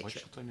kiniečio.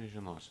 Aš šito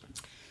nežinosiu.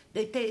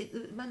 Tai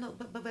mano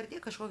pavardė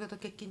kažkokia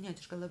tokia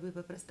kinietiška, labai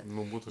paprasta.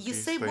 Būtų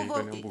keista, jeigu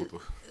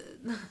nebūtų.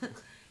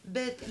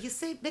 Bet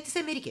jisai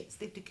amerikietis,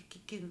 taip,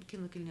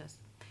 kinų kilmės.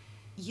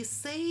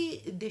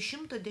 Jisai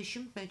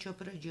 10-mečio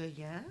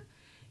pradžioje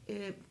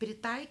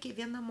pritaikė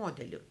vieną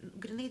modelį,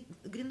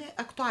 grinai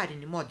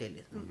aktuarinį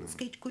modelį,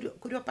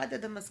 kurio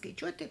padedama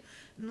skaičiuoti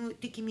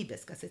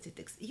tikimybės, kas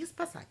atsitiks. Jis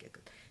pasakė,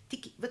 kad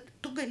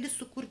tu gali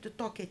sukurti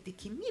tokią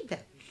tikimybę,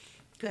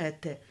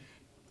 kad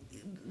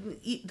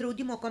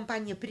draudimo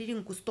kompanija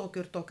pririnkus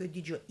tokio ir tokio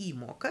dydžio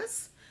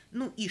įmokas,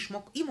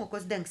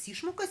 įmokos dengs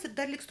išmokas ir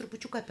dar liks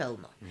trupučiuką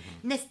pelno.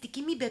 Nes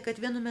tikimybė, kad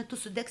vienu metu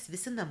sudegs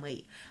visi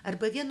namai,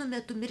 arba vienu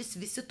metu mirs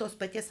visi tos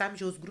paties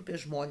amžiaus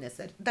grupės žmonės,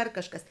 ar dar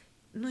kažkas,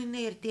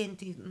 jinai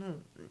artėjantį,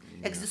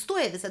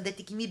 egzistuoja visada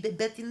tikimybė,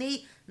 bet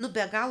jinai,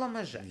 be galo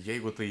maža.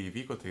 Jeigu tai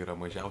įvyko, tai yra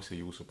mažiausia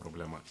jūsų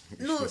problema.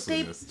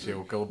 Taip, nes čia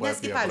jau kalba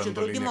apie pavyzdžiui,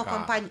 draudimo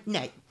branduolinį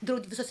kompanijų,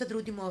 visose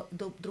draudimo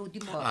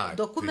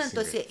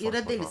dokumentuose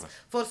yra dalis.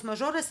 Force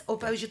majoras, o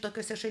pavyzdžiui,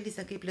 tokiose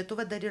šalyse kaip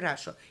Lietuva dar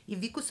įrašo,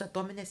 įvykus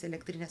atominės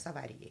elektrinės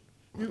avarijai.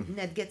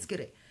 Netgi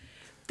atskirai.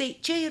 Tai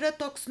čia yra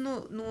toks,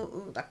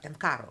 ten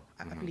karo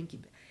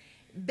aplinkybė.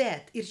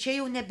 Bet ir čia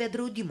jau nebe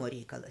draudimo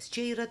reikalas,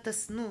 čia yra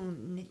tas,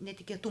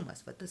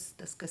 netikėtumas,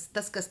 tas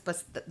kas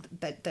pas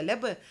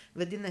Talebą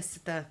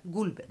vadinasi ta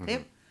gulbė,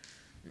 taip?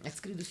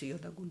 Atskridusi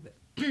juoda gulbė.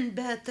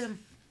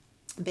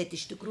 Bet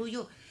iš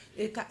tikrųjų,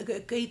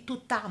 kai tu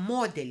tą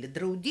modelį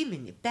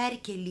draudiminį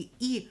perkeli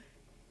į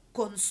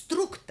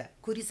konstruktą,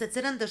 kuris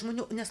atsiranda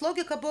žmonių, nes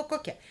logika buvo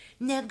kokia,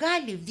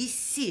 negali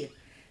visi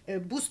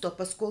būsto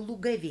paskolų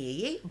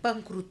gavėjai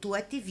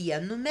bankrutuoti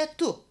vienu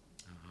metu.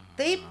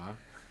 Taip?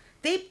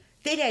 Taip?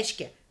 Tai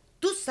reiškia,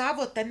 tu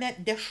savo tame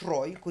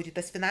dešroj, kuri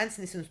tas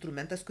finansinis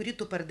instrumentas, kurį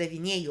tu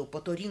pardavinėjai jau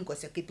po to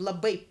rinkose kaip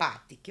labai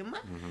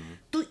patikima,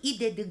 tu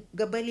įdedi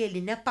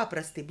gabalėlį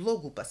nepaprastai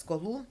blogų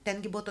paskolų,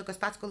 tengi buvo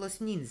tokios paskolos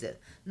ninze.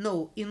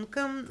 No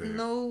income,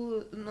 no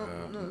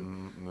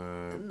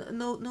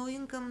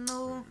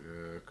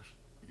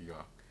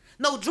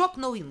job,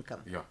 no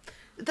income.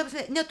 Ta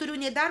prasme, neturiu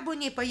nei darbo,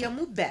 nei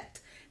pajamų,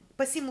 bet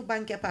pasiimu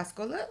banke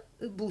paskolą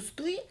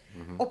būstui,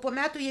 o po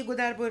metų, jeigu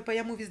darbo ir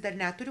pajamų vis dar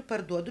neturiu,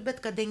 parduodu,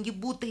 bet kadangi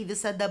būtai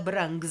visada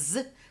brangs,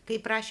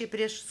 kaip prašė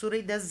su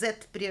raide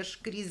Z prieš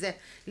krizę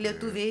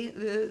lietuviai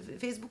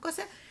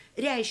Facebook'ose,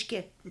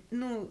 reiškia,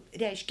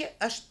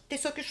 aš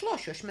tiesiog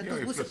išlošiu, aš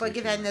metus būsiu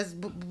pagyvenęs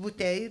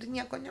bute ir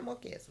nieko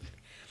nemokėsiu.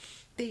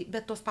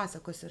 Bet tos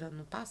pasakos yra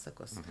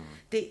pasakos.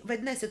 Tai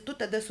vadinasi, tu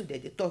tada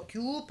sudedi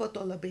tokių, po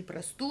to labai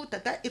prastų,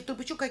 tada ir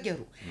trupučiuką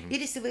gerų.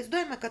 Ir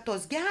įsivaizduojame, kad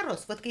tos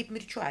geros, kaip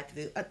mirčių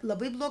atveju,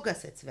 labai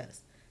blogas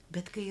atsvers.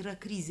 Bet kai yra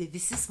krizė,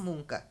 visi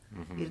smunka.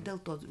 Ir dėl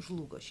to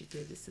žlugo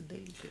šitie visi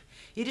dalykai.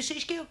 Ir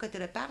išaiškėjo, kad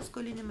yra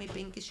perskolinimai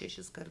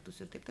 5-6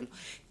 kartus ir taip toliau.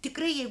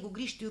 Tikrai, jeigu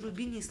grįžti į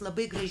Rubinį, jis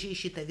labai gražiai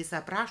šitą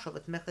visą aprašo,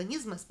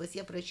 mechanizmas pas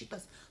jie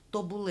aprašytas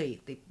tobulai,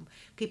 taip,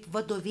 kaip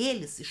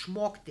vadovėlis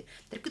išmokti.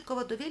 Tarp kitko,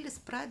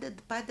 vadovėlis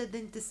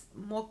padedantis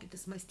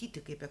mokytis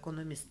mąstyti kaip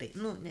ekonomistai.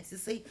 Nes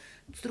jisai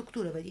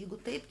struktūra, jeigu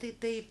taip, tai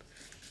taip.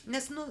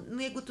 Nes,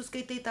 jeigu tu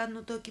skaitai tą,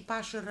 tokį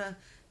pašarą,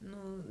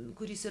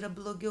 kuris yra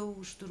blogiau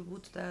už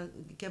turbūt tą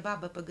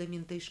kebabą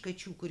pagamintą iš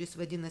kačių, kuris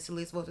vadinasi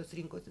Laisvosios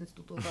rinkos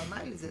instituto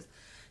analizės,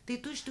 tai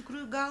tu iš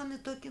tikrųjų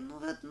gauni tokį,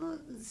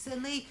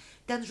 senai,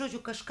 ten,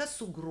 žodžiu, kažkas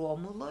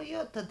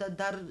sugromulojo, tada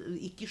dar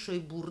įkišo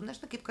į burną,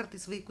 kaip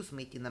kartais vaikus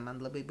maitina, man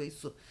labai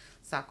baisu.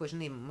 Sako,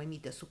 žinai,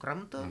 mamytė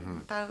sukramto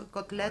tą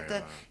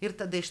kotletą ir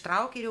tada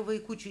ištraukia ir jau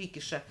vaikučių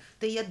įkiša.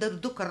 Tai jie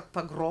dar 2 kart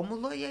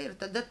pagromuloja ir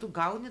tada tu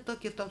gauni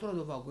tokį, ir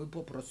atrodo, vagai,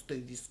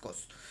 paprastai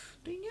viskas.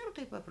 Tai nėra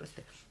taip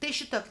paprastai. Tai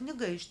šita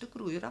knyga iš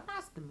tikrųjų yra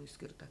mąstymui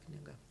skirta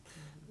knyga.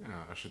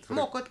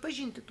 Moku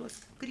atpažinti tuos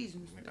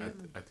krizinius.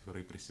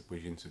 Atvirai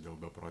prisipažinsiu, dėl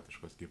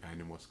beprotiškos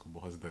gyvenimo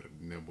skubos dar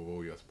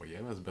nebuvau jos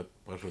paėmęs, bet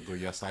pažadu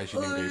ją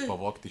sąžiningai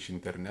pavogti iš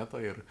interneto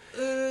ir...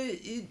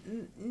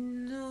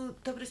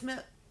 Ta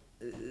prasme,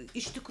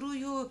 iš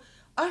tikrųjų,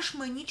 aš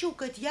manyčiau,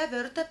 kad ją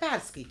verta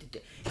perskaityti.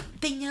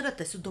 Tai nėra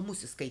tas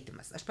įdomusis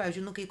skaitimas. Aš,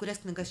 pavyzdžiui, kai kurias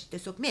knygas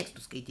tiesiog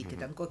mėgstu skaityti,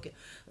 ten kokį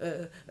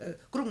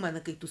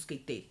Krugmaną, kai tu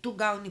skaitai, tu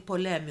gauni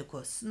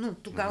polemikos,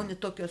 tu gauni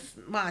tokios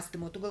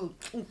mąstymo, tu gal,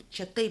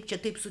 čia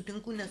taip,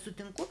 sutinku,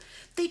 nesutinku.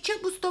 Tai čia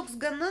bus toks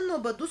gana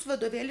nuobodus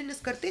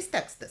vadovėlinis kartais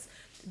tekstas.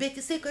 Bet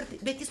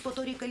jis po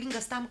to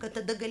reikalingas tam, kad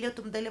tada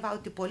galėtum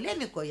dalyvauti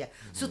polemikoje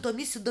su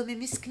tomis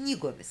įdomiamis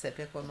knygomis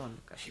apie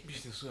ekonomiką. Šiaip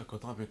iš tiesų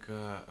ekonomika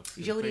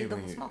apskritai... Žiauriai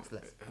įdomus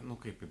mokslas.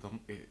 Kaip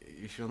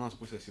iš vienos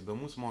pusės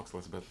įdomus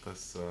mokslas, bet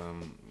tas,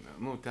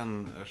 ten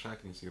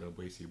šaknys yra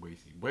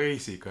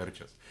baisiai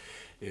karčios.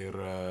 Ir...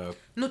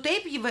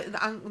 Taip,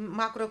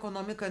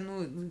 makroekonomika,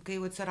 kai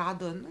jau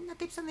atsirado, ne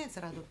taip senai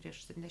atsirado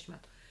prieš 70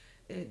 metų.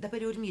 Dabar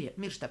jau ir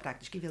miršta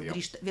praktiškai,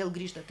 vėl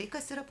grįžta. Tai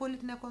kas yra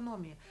politinė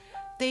ekonomija?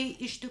 Tai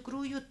iš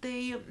tikrųjų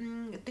tai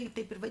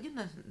taip ir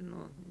vadina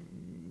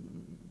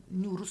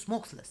niūrus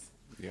mokslas.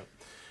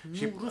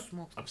 Niūrus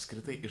mokslas.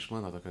 Apskritai iš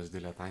mano tokios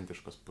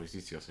diletantiškos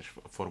pozicijos, aš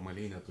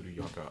formaliai neturiu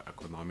jokio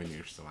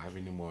ekonominio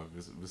išsilavinimo,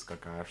 viską,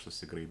 ką aš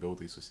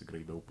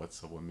susigraibau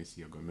pats savomis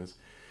jėgomis.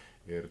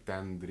 Ir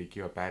ten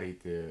reikėjo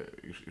pereiti,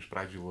 iš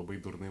pradžių labai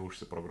durnai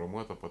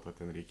užsiprogramuoto, po to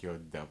ten reikėjo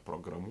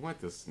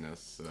deprogramuotis,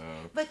 nes...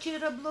 Bet čia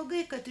yra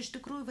blogai, kad iš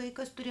tikrųjų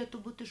vaikas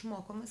turėtų būti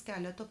išmokomas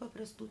keleto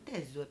paprastų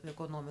tezių apie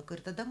ekonomiką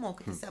ir tada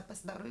mokytis ją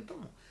pasidaro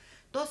įdomu.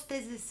 Tos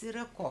tezės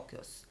yra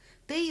kokios?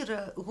 Tai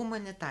yra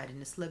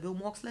humanitarinis labiau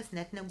mokslas,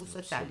 net negu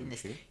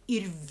socialinis.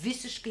 Ir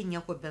visiškai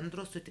nieko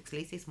bendro su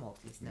tiksliaisiais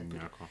mokslais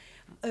neturi.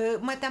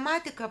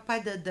 Matematika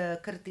padeda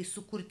kartais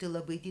sukurti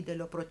labai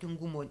didelio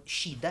protingumo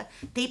šydą,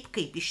 taip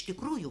kaip iš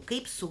tikrųjų,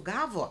 kaip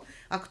sugavo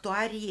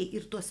aktuarijai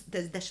ir tas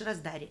dešras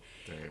darė.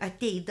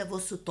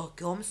 Ateidavo su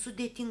tokiom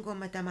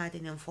sudėtingom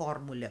matematiniam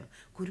formulėm,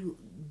 kurių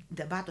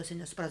debatuose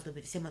nesuprasdavo,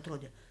 bet visiems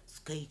atrodė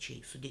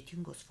skaičiai,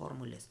 sudėtingos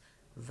formulės.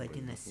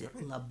 Vadinasi,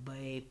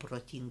 labai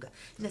protinga.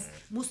 Nes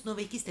mūsų nuo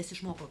vaikystės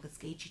išmoko, kad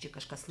skaičiai čia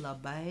kažkas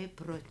labai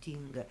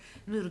protinga.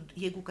 Nu ir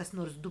jeigu kas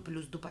nors 2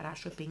 + 2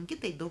 parašo 5,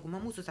 tai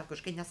dauguma mūsų sako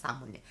kažkai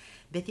nesąmonė.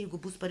 Bet jeigu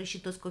bus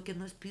parašytos kokie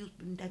nors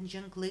ten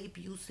ženklai,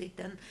 pjūsai,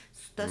 ten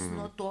tas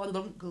nuo to,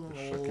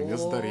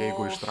 šaknis dar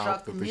jeigu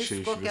ištraukta, tai čia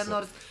iš kokia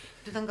nors,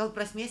 tai ten gal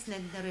prasmės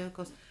nėra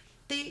jokios.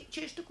 Tai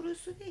čia iš tikrųjų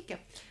suveikia.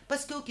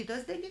 Paskiau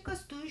kitas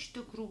dalykas, tu iš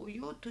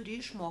tikrųjų turi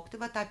išmokti,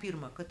 va tą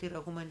pirmą, kad tai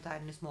yra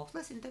humanitarinis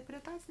mokslas,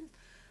 interpretacinis.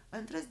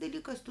 Antras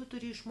dalykas, tu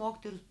turi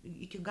išmokti ir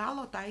iki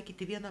galo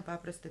taikyti vieną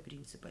paprastą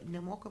principą.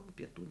 Nemokamų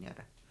pietų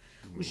nėra.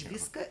 Už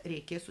viską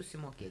reikės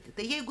susimokėti.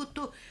 Tai jeigu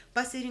tu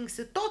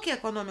pasirinksi tokį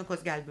ekonomikos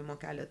gelbimo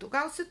kelią, tu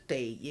gausi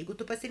tai. Jeigu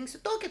tu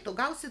pasirinksi tokį, tu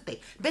gausi tai.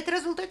 Bet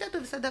rezultate tu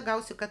visada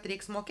gausi, kad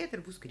reiks mokėti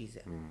ir bus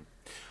krizė.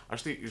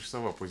 Aš tai iš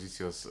savo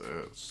pozicijos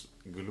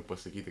galiu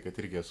pasakyti, kad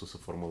irgi esu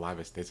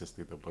suformulavęs teisės,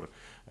 tai dabar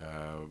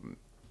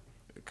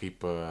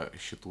kaip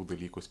šitų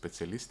dalykų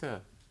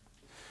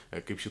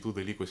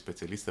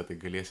specialistė, tai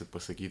galėsit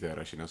pasakyti, ar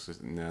aš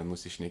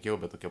nenusišnekėjau,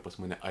 bet tokia pas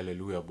mane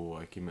aleliuja buvo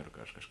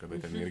akimirka. Aš kažkada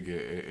ten irgi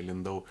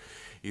lindau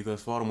į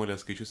tas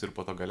formulės skaičius ir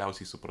po to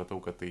galiausiai supratau,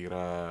 kad tai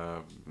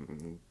yra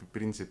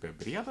principė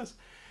briedas.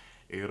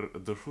 Ir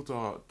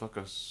Dašuto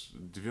tokios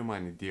 2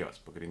 man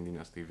idėjos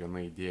pagrindinės. Tai viena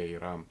idėja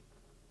yra,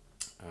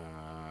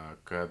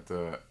 kad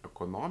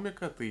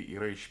ekonomika tai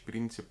yra iš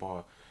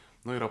principo,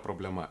 yra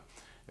problema.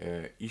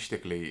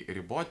 Ištekliai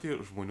riboti,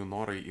 žmonių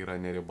norai yra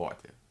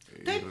neriboti.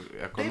 Taip,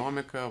 ir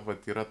ekonomika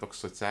yra toks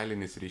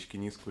socialinis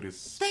reiškinys, kuris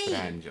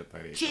sprendžia tą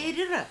reikalą. Čia ir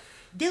yra.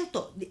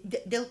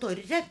 Dėl to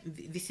ir yra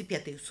visi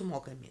pietai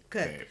sumokami,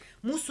 kad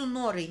mūsų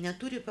norai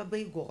neturi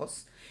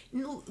pabaigos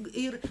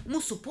ir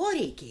mūsų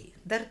poreikiai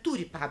dar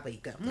turi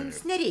pabaigą.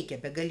 Mums nereikia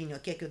begalinio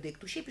kiekio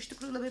daiktų, šiaip iš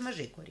tikrųjų labai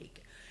mažai ko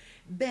reikia.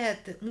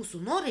 Bet mūsų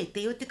norai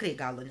tai jau tikrai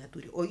galo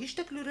neturi, o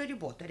išteklių yra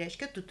ribota,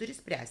 reiškia, tu turi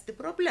spręsti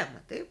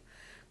problemą, taip?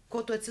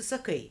 Ko tu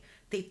atsisakai.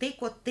 Tai,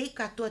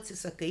 ką tu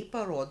atsisakai,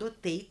 parodo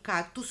tai, ką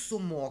tu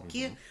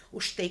sumoki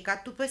už tai, ką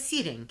tu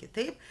pasirenki,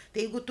 taip?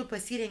 Tai jeigu tu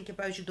pasirenki,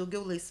 pavyzdžiui,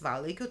 daugiau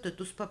laisvalaikio, tai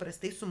tu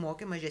paprastai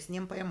sumoki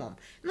mažesniem pajamom.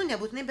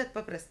 Nebūtinai, bet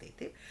paprastai,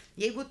 taip?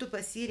 Jeigu tu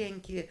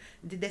pasirenki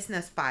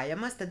didesnės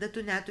pajamas, tada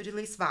tu neturi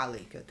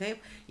laisvalaikio,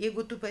 taip?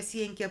 Jeigu tu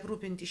pasirenki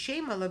aprūpinti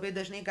šeimą, labai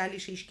dažnai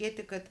gali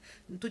išaiškėti, kad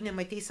tu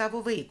nematei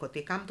savo vaiko,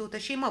 tai kam tau ta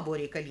šeima buvo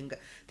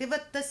reikalinga. Tai va,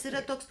 tas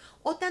yra toks,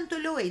 o ten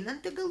toliau einant,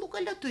 tai galų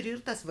gale turi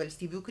ir tas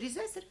valstybių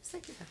krizės ir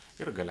visa kita.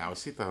 Ir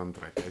galiausiai ta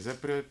antra tezė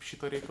prie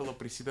šito reikalo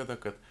prisideda,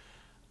 kad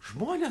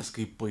žmonės,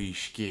 kaip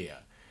paaiškėja,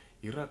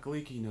 yra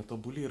klaikiai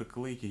netobuli ir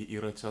klaikiai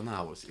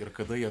iracionalūs. Ir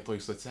kada jie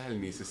toj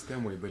socialiniai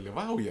sistemai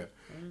dalyvauja,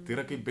 tai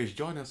yra kaip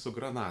beždžionės su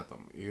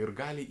granatom. Ir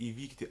gali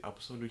įvykti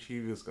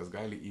absoliučiai viskas.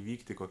 Gali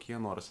įvykti kokie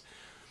nors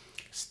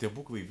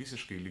stebuklai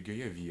visiškai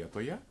lygioje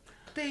vietoje.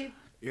 Taip.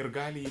 Ir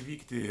gali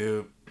įvykti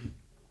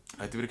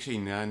atvirkščiai,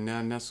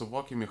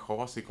 nesuvokimi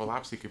chaosai,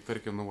 kolapsai, kaip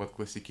tarkim,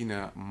 klasikinė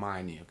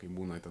manija, kai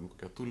būna ten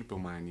kokia tulpių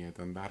manija,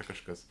 ten dar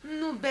kažkas.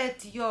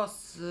 Bet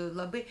jos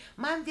labai...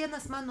 Man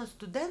vienas mano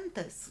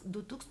studentas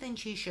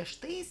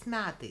 2006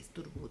 metais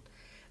turbūt,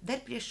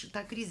 dar prieš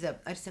tą krizę,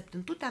 ar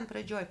 7 ten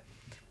pradžioj,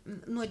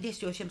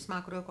 dėstė jiems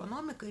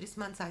makroekonomiką ir jis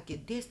man sakė,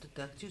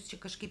 dėstytoja, jūs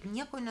čia kažkaip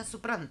nieko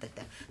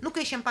nesuprantate.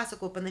 Kai aš jam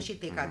pasakau panašiai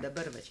tai, ką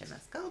dabar va čia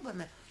mes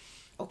kalbame,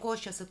 o ko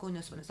aš čia sakau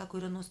nesuprantu, sako,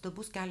 yra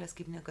nuostabus kelias,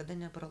 kaip niekada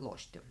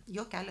nepralošti.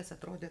 Jo kelias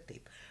atrodė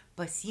taip.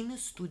 Pasiimi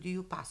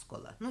studijų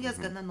paskolą. Jas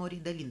gana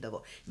noriai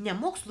dalindavo. Ne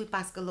mokslui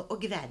paskolą, o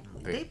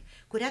gyvenimui, taip?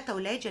 Kurią tau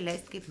leidžia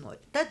leisti kaip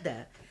nori.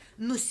 Tada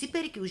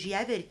nusiperki už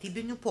ją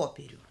vertybinių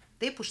popierių.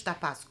 Taip, už tą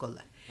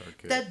paskolą.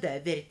 Tada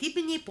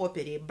vertybiniai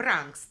popieriai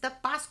brangsta,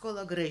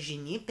 paskolą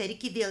gražini,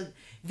 perki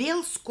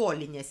vėl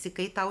skolinėsi,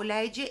 kai tau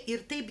leidžia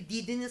ir taip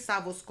didini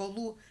savo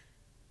skolų.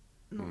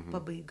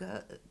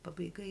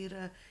 Pabaiga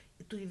yra...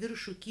 Tu į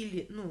viršų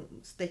kyli,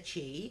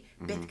 stačiai,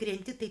 bet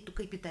krenti, tai tu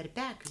kaip į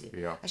tarpeklį.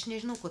 Aš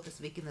nežinau, ko tas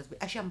vaikinas buvo.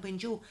 Aš jam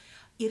bandžiau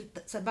ir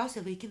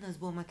svarbiausia vaikinas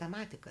buvo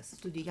matematikas,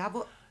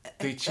 studijavo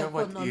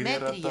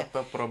ekonometriją.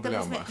 Ta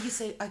problema.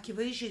 Jisai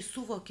akivaizdžiai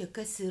suvokė,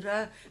 kas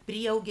yra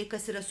prieaugiai,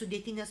 kas yra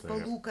sudėtinės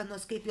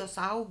palūkanos, kaip jos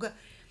auga.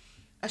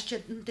 Aš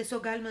čia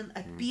tiesiog galime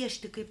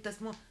atpiešti, kaip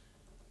tas...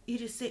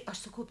 Ir jisai,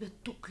 aš sakau, bet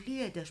tu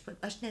kliedė,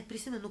 aš net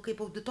prisimenu, kaip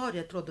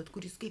auditorija atrodo,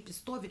 kuris kaip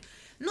jis stovi.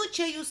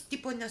 Čia jūs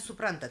tipo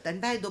nesuprantat.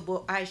 Ant veido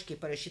buvo aiškiai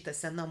parašyta,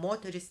 sena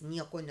moteris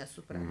nieko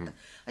nesupranta.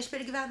 Aš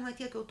per gyvenimą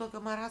tiek jau tokio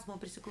marazmo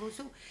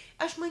prisiklausiau.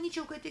 Aš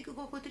manyčiau, kad iki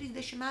kokio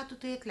 30 metų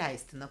tai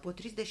atleistina. Po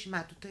 30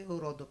 metų tai jau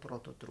rodo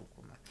proto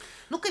trūkumą.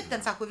 Kaip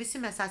ten sako, visi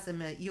mes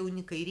esame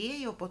jauni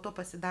kairieji, o po to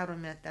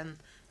pasidarome ten,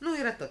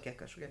 yra tokia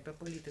kažkokia apie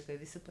politiką,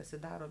 visi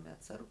pasidarome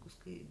atsargus,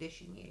 kai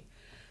dešinieji.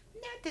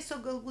 Ne,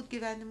 tiesiog galbūt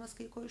gyvenimas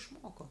kai ko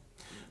išmoko.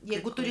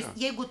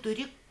 Jeigu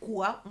turi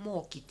kuo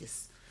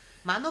mokytis.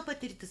 Mano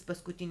patirtis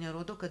paskutinė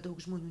rodo, kad daug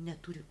žmonių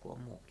neturi kuo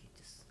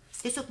mokytis.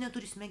 Tiesiog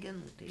neturi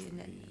smegenų, tai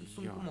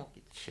sunku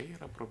mokytis. Čia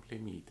yra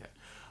problemytė.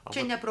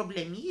 Čia ne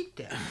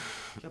problemytė.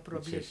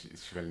 Čia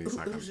švelniai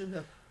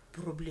sakant.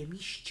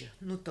 Problemiščia.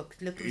 Nu, toks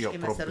lietuviškai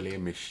mes...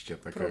 Problemiščia.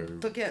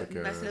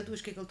 Mes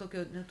lietuviškai gal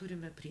tokio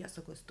neturime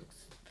priesakos,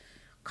 toks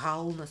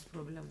kalnas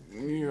problemų.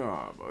 Jo,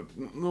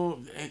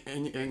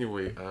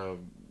 anyway,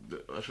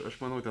 aš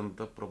manau, ten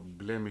ta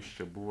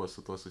problemiščia buvo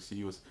su tuo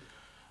susijus,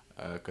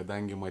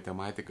 kadangi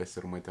matematikas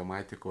ir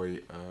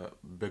matematikoje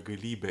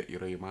begalybė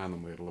yra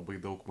įmanoma ir labai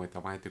daug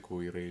matematikų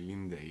yra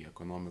įlindę į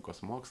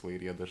ekonomikos mokslą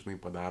ir jie dažnai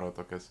padaro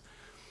tokias,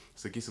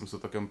 sakysim, su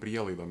tokiam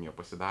prielaidom, jie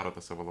pasidaro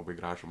tą savo labai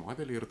gražų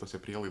modelį ir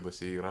tose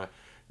prielaidose yra,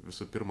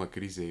 visų pirma,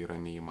 krizė yra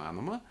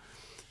neįmanoma,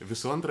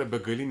 visų antra,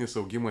 begalinis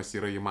augimas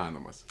yra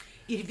įmanomas.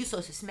 Ir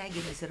visos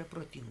smegenys yra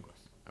protingos.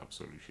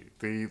 Absoliučiai.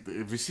 Tai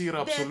visi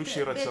yra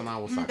absoliučiai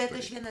racionalūs aktoriai. Bet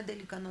aš vieną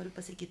dalyką noriu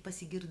pasakyti,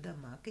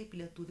 pasigirdama, kaip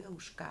lietuvė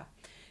už ką,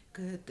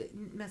 kad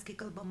mes kai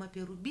kalbam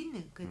apie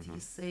Rubinį, kad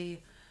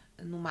jisai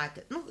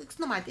numatė,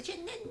 čia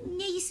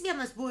ne jis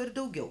vienas buvo ir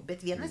daugiau,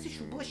 bet vienas iš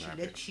jų buvo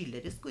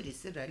Šileris,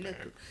 kuris yra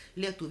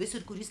lietuvis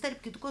ir kuris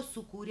tarp kitko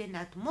sukūrė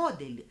net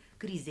modelį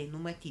krizei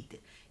numatyti.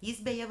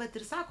 Jis beje vat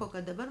ir sako,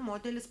 kad dabar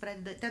modelis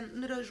pradeda, ten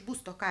yra iš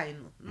būsto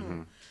kainų,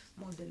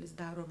 modelis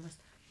daromas.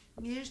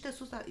 Ir iš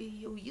tiesų,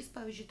 jau jis,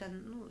 pavyzdžiui, ten,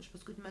 aš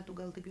paskutiniu metu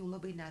gal taip jau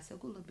labai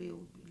neseku, labai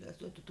jau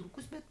esu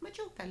atitrukus, bet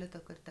mačiau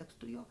keletą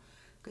tekstų jo,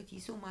 kad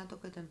jis jau mato,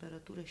 kad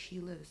temperatūra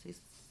šyla visais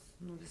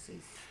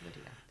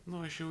variantais.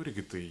 Aš jau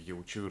irgi tai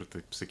jaučiu ir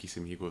taip,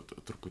 sakysim, jeigu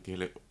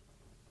truputėlį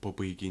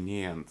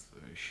pabaiginėjant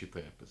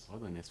šitą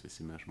epizodą, nes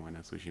visi mes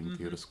žmonės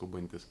užimti ir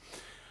skubantis,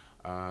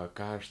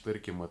 ką aš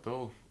tarkim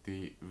matau, tai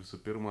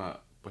visų pirma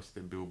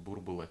pastebiu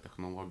burbulą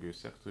technologijų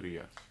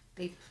sektoriuje.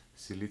 Taip.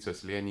 Silicio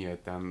slėnyje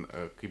ten,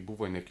 kai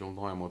buvo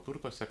nekilnojamo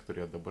turto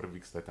sektorija, dabar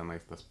vyksta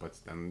tenais tas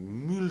pats, ten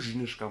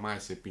milžiniška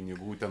masė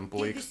pinigų, ten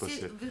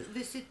plaikstosi.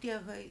 Visi tie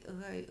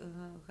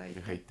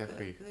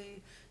high-techai,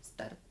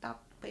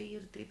 startupai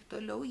ir taip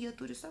toliau, jie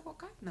turi savo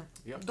kainą.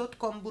 Yep.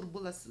 .com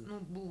burbulas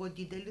buvo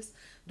didelis,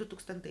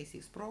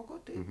 2000-aisiais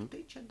sprogo,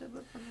 tai čia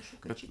dabar panašu,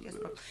 kad šitie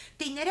sprogo.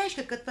 Tai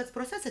nereiškia, kad pats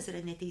procesas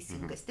yra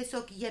neteisingas,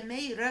 tiesiog jame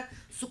yra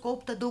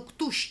sukaupta daug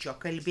tuščio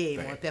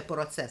kalbėjimo apie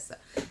procesą.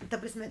 Ta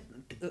prasme,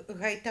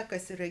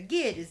 high-techas yra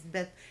gėris,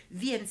 bet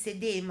vien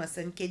sėdėjimas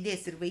ant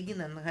kėdės ir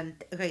vaidinant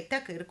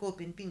high-techą ir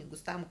kaupiant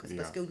pinigus tam, kas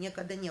paskiau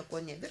niekada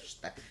nieko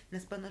neviršta,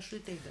 nes panašu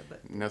į tai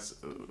dabar. Nes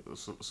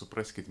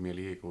supraskit,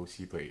 mėlyjei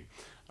klausytojai,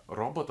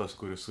 robotas,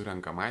 kuris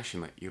surenka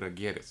mašiną, yra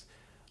gėris.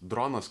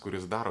 Dronas,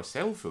 kuris daro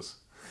selfius,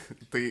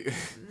 tai,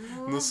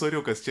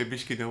 soriukas, čia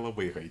biški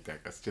nelabai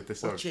high-techas.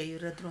 O čia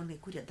yra dronai,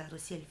 kurie daro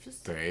selfius?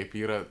 Taip,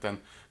 yra ten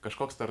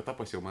kažkoks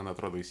startupas, jau man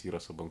atrodo, jis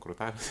yra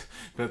subankrutavęs,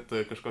 bet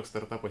kažkoks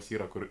startupas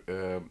yra, kur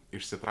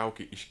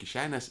išsitrauki iš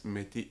kišenės,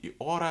 meti į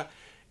orą,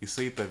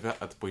 jisai tave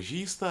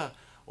atpažįsta,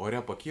 ore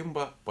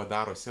pakimba,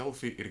 padaro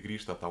selfie ir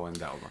grįžta tau ant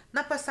delno.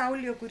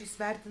 Pasaulyje, kuris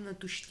vertina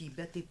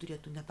tuštybę, tai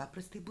turėtų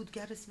nepaprastai būti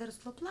geras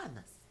verslo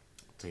planas.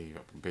 Tai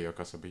be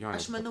jokios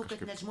abejonės. Aš manau, kad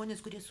net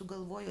žmonės, kurie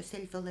sugalvojo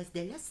selfie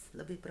lasdeles,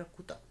 labai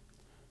prakuto.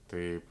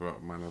 Taip,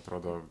 man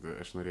atrodo,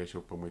 aš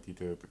norėčiau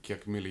pamatyti,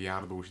 kiek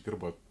milijardų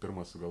uždirbo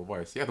pirmas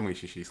sugalvojęs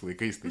sėdmaišį šiais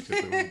laikais, tai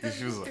čia turbūt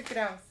iš viso.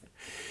 Tikriausiai.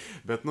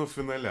 Bet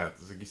finale,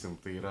 sakysim,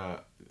 tai yra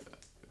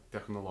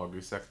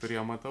technologijų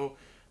sektorija, matau,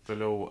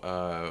 toliau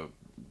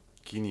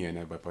Kinija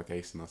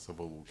nebepateisina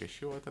savo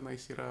lūkesčių, o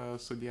tenais yra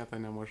sudėta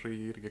nemažai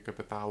irgi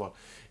kapitalo.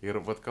 Ir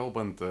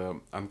kalbant,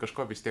 ant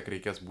kažko vis tiek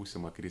reikės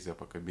būsimą krizę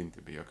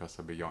pakabinti, be jokios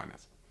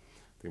abejonės.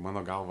 Tai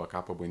mano galva,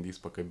 ką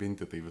pabandys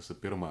pakabinti, tai visų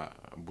pirma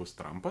bus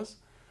Trumpas,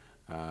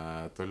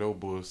 toliau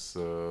bus...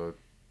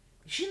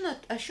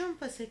 Žinot, aš jums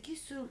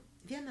pasakysiu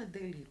vieną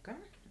dalyką,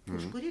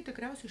 už kurį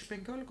tikriausiai iš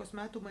 15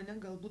 metų mane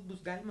galbūt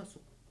bus galima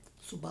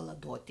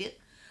subaladoti,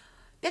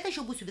 bet aš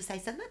jau būsiu visai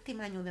sena, tai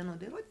man jau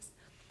vienodai rodys.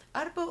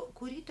 Arba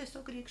kurį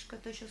tiesiog reikš,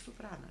 kad aš esu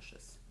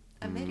pranašas.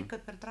 Amerika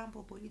per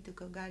Trumpo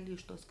politiką gali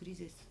iš tos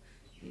krizės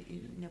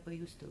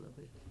nepajusti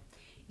labai.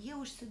 Jie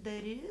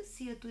užsidarys,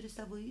 jie turi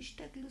savo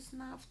išteklius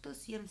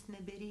naftos, jiems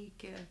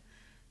nebereikia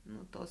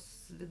tos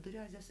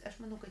viduriozės.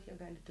 Aš manau, kad jie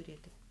gali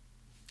turėti.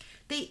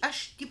 Tai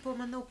aš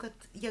manau, kad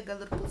jie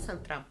gal ir puls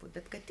ant Trumpo,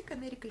 bet kad tik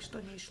Amerika iš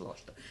to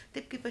neišloštų.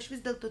 Taip kaip aš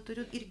vis dėlto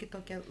turiu irgi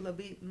tokią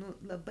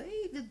labai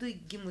viduj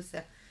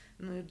gimusią,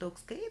 ir daug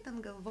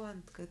skaitant,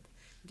 galvojant, kad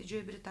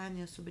Didžioji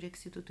Britanija su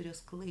Brexitu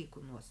turės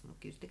klaikų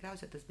nuosmukį. Ir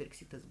tikriausiai tas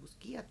Brexitas bus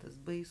kietas,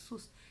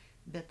 baisus,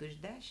 bet už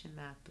 10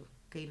 metų,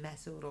 kai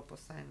mes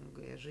Europos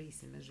Sąjungoje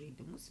žaisime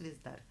žaidimus vis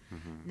dar,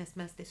 nes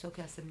mes tiesiog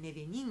esam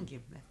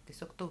nevieningi, mes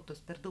tiesiog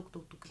tautos, per daug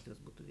tautų, kad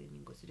jos būtų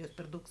vieningos ir jos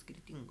per daug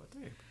skirtingos.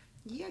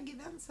 Jie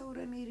gyvens sau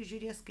ramiai ir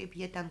žiūrės, kaip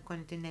jie ten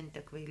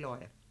kontinente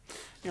kvailioja.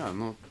 Jo,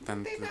 nu,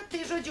 ten...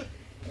 Tai žodžiu,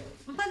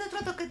 man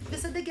atrodo, kad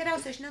visada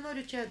geriausia, aš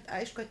nenoriu čia,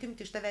 aišku,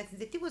 atimti iš tavęs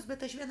iniciatyvos,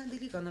 bet aš vieną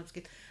dalyką noriu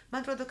sakyti.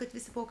 Man atrodo, kad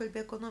visi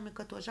pokalbiai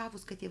ekonomika tuo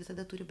žavus, kad jie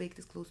visada turi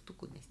baigtis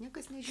klaustuku, nes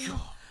niekas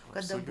nežino,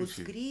 kada bus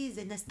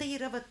krizė, nes tai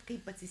yra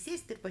kaip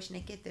atsisėsti ir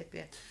pašnekėti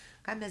apie,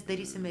 ką mes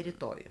darysime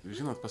rytoj.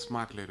 Žinot, pas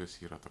maklerius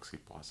yra toksai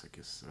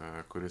posakis,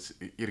 kuris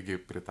irgi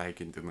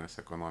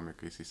pritaikintinas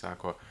ekonomikai. Jisai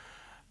sako,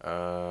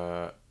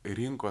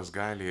 rinkos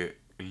gali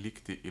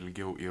likti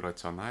ilgiau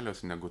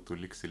iracionalios, negu tu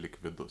liksi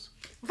likvidus.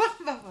 Va,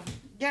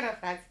 gera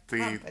frazė.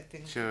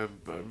 Tai čia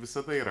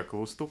visada yra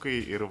klaustukai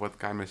ir vat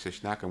ką mes čia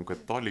šnekam,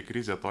 kad toli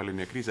krizė, toli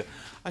ne krizė.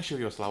 Aš jau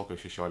jos laukiu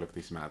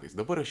 16 metais.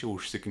 Dabar aš jau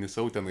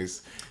užsiknisau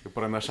tenais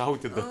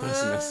pranašauti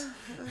datas, nes...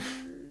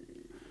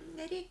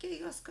 Nereikia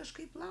jos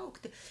kažkaip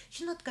laukti.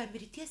 Žinot ką,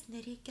 mirties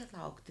nereikia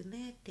laukti,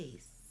 jinai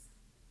ateis.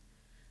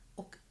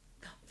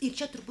 Ir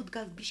čia turbūt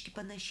gal biški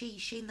panašiai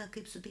išeina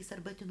kaip su tais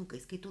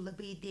arbatinukais, kai tu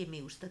labai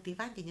įdėmiai užstatai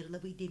vandenį ir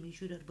labai įdėmiai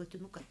žiūri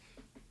arbatinuką,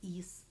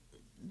 jis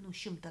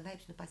 100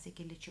 laipsnių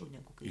pasiekia lėčiau,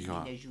 negu kai jį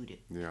nežiūri.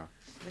 Jo.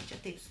 Bet čia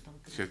taip su tom.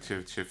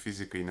 Čia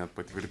fizikai net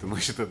patvirtino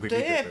šitą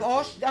dalyką. Taip,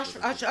 o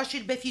aš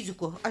ir be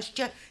fizikų. Aš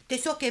čia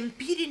tiesiog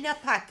empirinę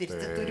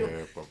patirtį turiu.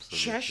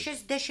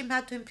 60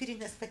 metų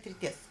empirinės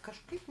patirties.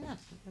 Kažkaip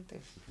net.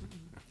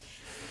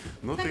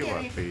 Nu tai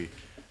va, tai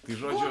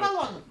žodžiu... Buvo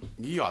malonu.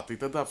 Jo, tai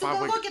tada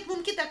sugalvokit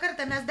mums kitą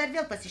kartą, mes dar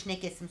vėl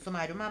pasišnekėsim su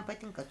Mariu. Man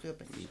patinka su juo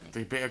pasišnekėti.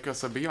 Tai be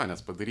jokios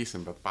abejonės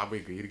padarysim, bet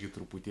pabaigai irgi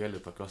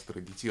truputėlį tokios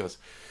tradicijos.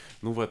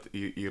 Nu, vat,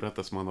 yra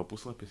tas mano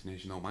puslapis,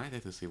 nežinau,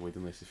 matėte, jisai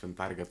vadinasi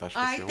fintarge.eu.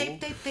 Ai,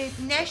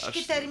 taip.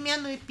 Neškite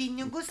Armėnui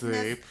pinigus,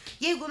 nes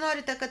jeigu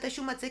norite, kad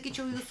aš jums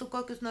atsakyčiau jūsų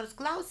kokius nors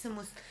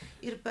klausimus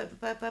ir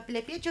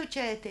paplepėčiau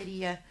čia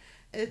eteryje,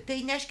 tai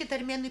neškite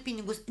Armėnui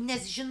pinigus,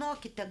 nes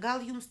žinokite, gal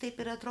jums taip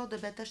ir atrodo,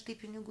 bet aš tai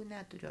pinigų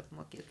neturiu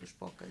apmokėti už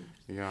pokalbius.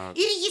 Ja.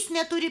 Ir jis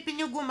neturi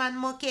pinigų man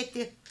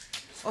mokėti.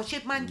 O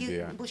šiaip mangi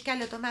už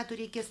keleto metų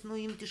reikės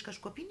nuimti iš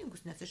kažko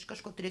pinigus, nes iš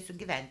kažko turėsiu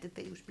gyventi,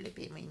 tai už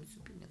plėpėjimą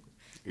imsiu pinigus.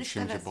 Iš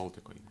Šimdži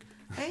Baltiko imkite.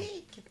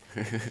 Eikit.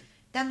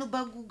 Ten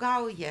ubagų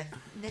gauja,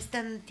 nes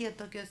ten tie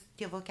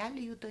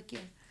vokeliai jų tokie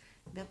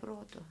be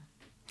proto.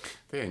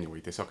 Tai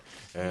anyway, tiesiog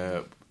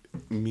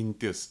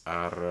mintis,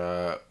 ar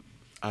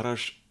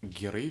aš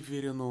gerai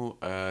virinu,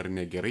 ar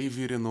negerai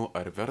virinu,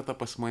 ar verta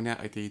pas mane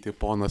ateiti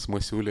ponas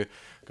Masiuli,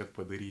 kad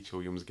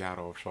padaryčiau jums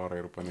gerą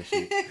offshore ir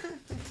panašiai.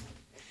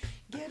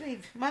 Gerai,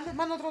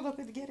 man atrodo,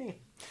 kad gerai.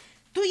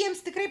 Tu jiems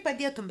tikrai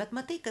padėtum, bet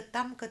matai, kad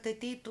tam, kad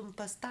ateitum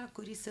pas tą,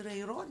 kuris yra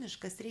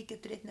ironiškas, reikia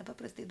turėti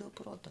nepaprastai daug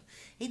proto.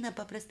 Eina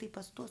paprastai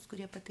pas tuos,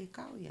 kurie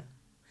pataikauja,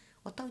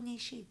 o tau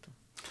neišeitų.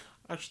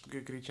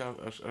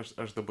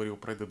 Aš dabar jau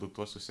pradedu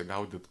tuo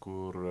susigaudyti,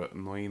 kur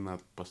nueina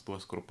pas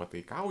tuos, kur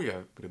pataikauja,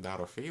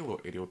 pridaro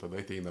feilų ir jau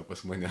tada ateina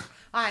pas mane.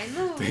 Ai,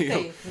 nu, tai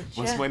taip.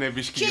 Pas mane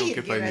biški jau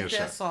kita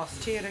niša.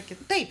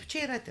 Taip,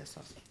 čia yra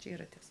tiesos.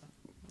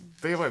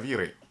 Tai va,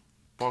 vyrai,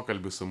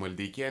 pokalbis su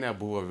Maldeikienė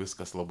buvo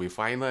viskas labai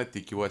faina,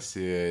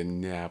 tikiuosi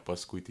ne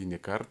paskutinį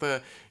kartą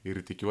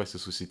ir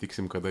tikiuosi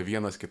susitiksim, kada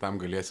vienas kitam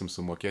galėsim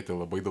sumokėti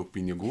labai daug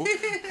pinigų.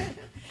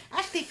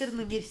 Aš taip ir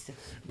numirsiu.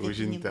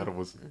 Už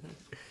intervus.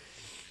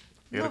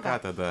 Ir ką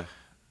tada?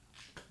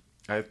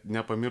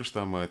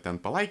 Nepamirštam ten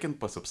palaikint,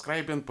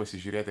 pasubscribint,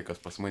 pasižiūrėti, kas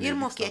pas mane ir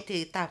mokėti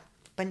į tą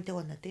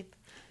Panteoną, taip?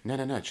 Ne,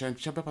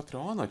 čia be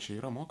Patreono, čia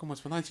yra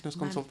mokamos finansinės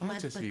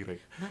konsultacijos, vyrai.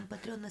 Man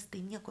Patreonas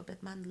tai nieko,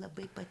 bet man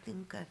labai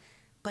patinka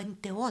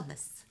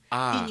Panteonas.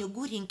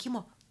 Pinigų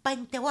rinkimo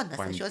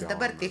Panteonas. Aš jos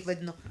dabar taip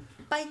vadinu.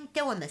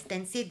 Panteonas.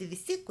 Ten sėdi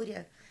visi,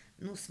 kurie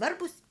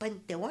svarbus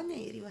Panteone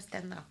ir juos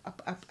ten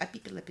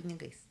apipila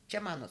pinigais.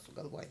 Čia mano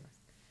sugalvojimas.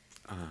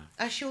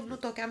 Aš jau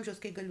tokio amžiaus,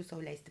 kai galiu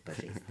sau leisti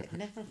pažaisti,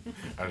 ne?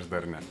 Aš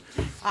dar ne.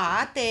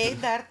 Tai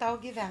dar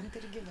tau gyventi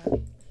ir gyventi.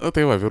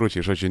 Tai va,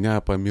 vyručiai, žodžiu,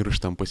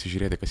 nepamirštam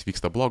pasižiūrėti, kas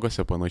vyksta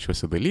blogose,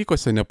 panašiuose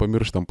dalykuose,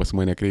 nepamirštam pas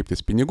mane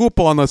kreiptis pinigų,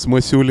 ponas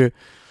Masiuli,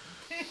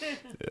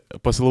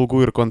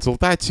 paslaugų ir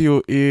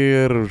konsultacijų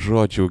ir,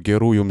 žodžiu,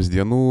 gerų jums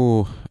dienų,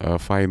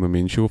 fainų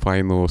minčių,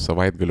 fainų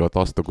savaitgalio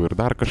atostogų ir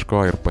dar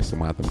kažko ir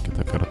pasimatom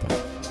kitą kartą.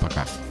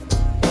 Paka.